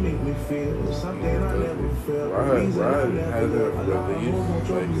 You make me feel something I never felt. Ryan has it, but they used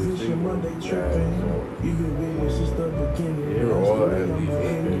to like this thing. You've been with me since the beginning. They were all at these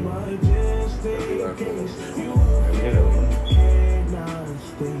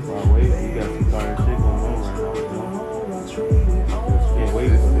Wow, wait, you got some fire shit going on right now. Can't wait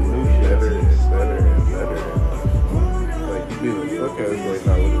for the new shit. Better and better and better. Like, you be the fuck ass like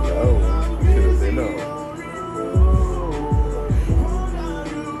not with his album. Shit if they know.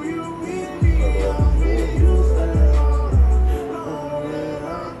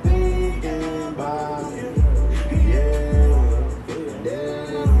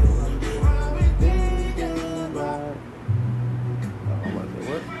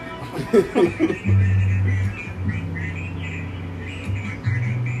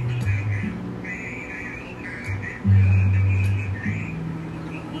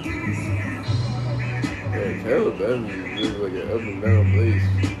 Caleb, that is like an up and down place.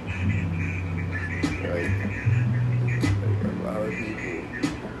 Like a lot of people,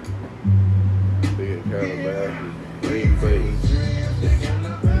 they get kind of bad. They plays.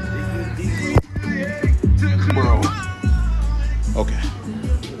 Bro. Okay.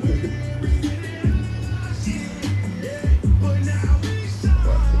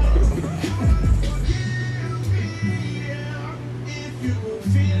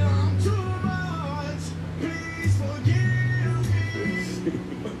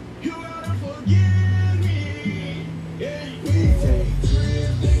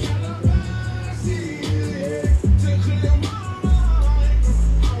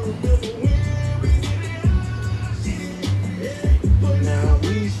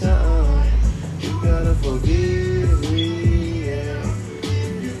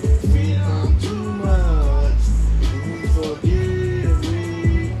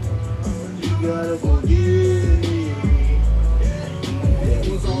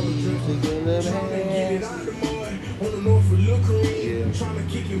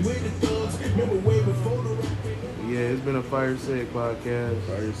 It's been a Fire Said podcast.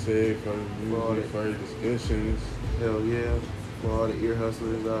 Fire Said, Fire Music, Fire Discussions. Hell yeah. For all the ear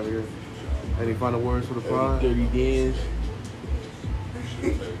hustlers out here. Any final words for the pod? Dirty Dan.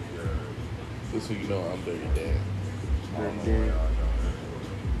 Just so you know, I'm Dirty Dan. Dirty Dan.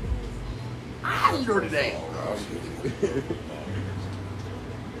 I'm Dirty Dan.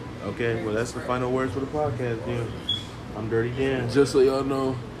 Okay, well that's the final words for the podcast, then. I'm Dirty Dan. Just so y'all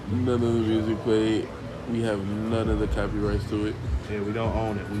know, none of the music played. We have none of the copyrights to it. Yeah, we don't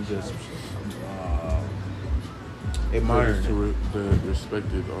own it. We just admiring to the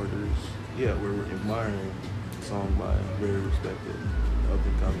respected artists. Yeah, we're admiring a song by very respected, up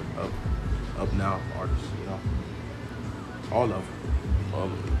and coming, up now artists. You know, all of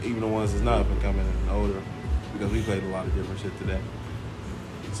them, even the ones that's not up and coming and older, because we played a lot of different shit today.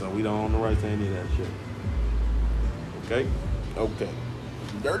 So we don't own the rights to any of that shit. Okay. Okay.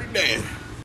 Dirty Dan.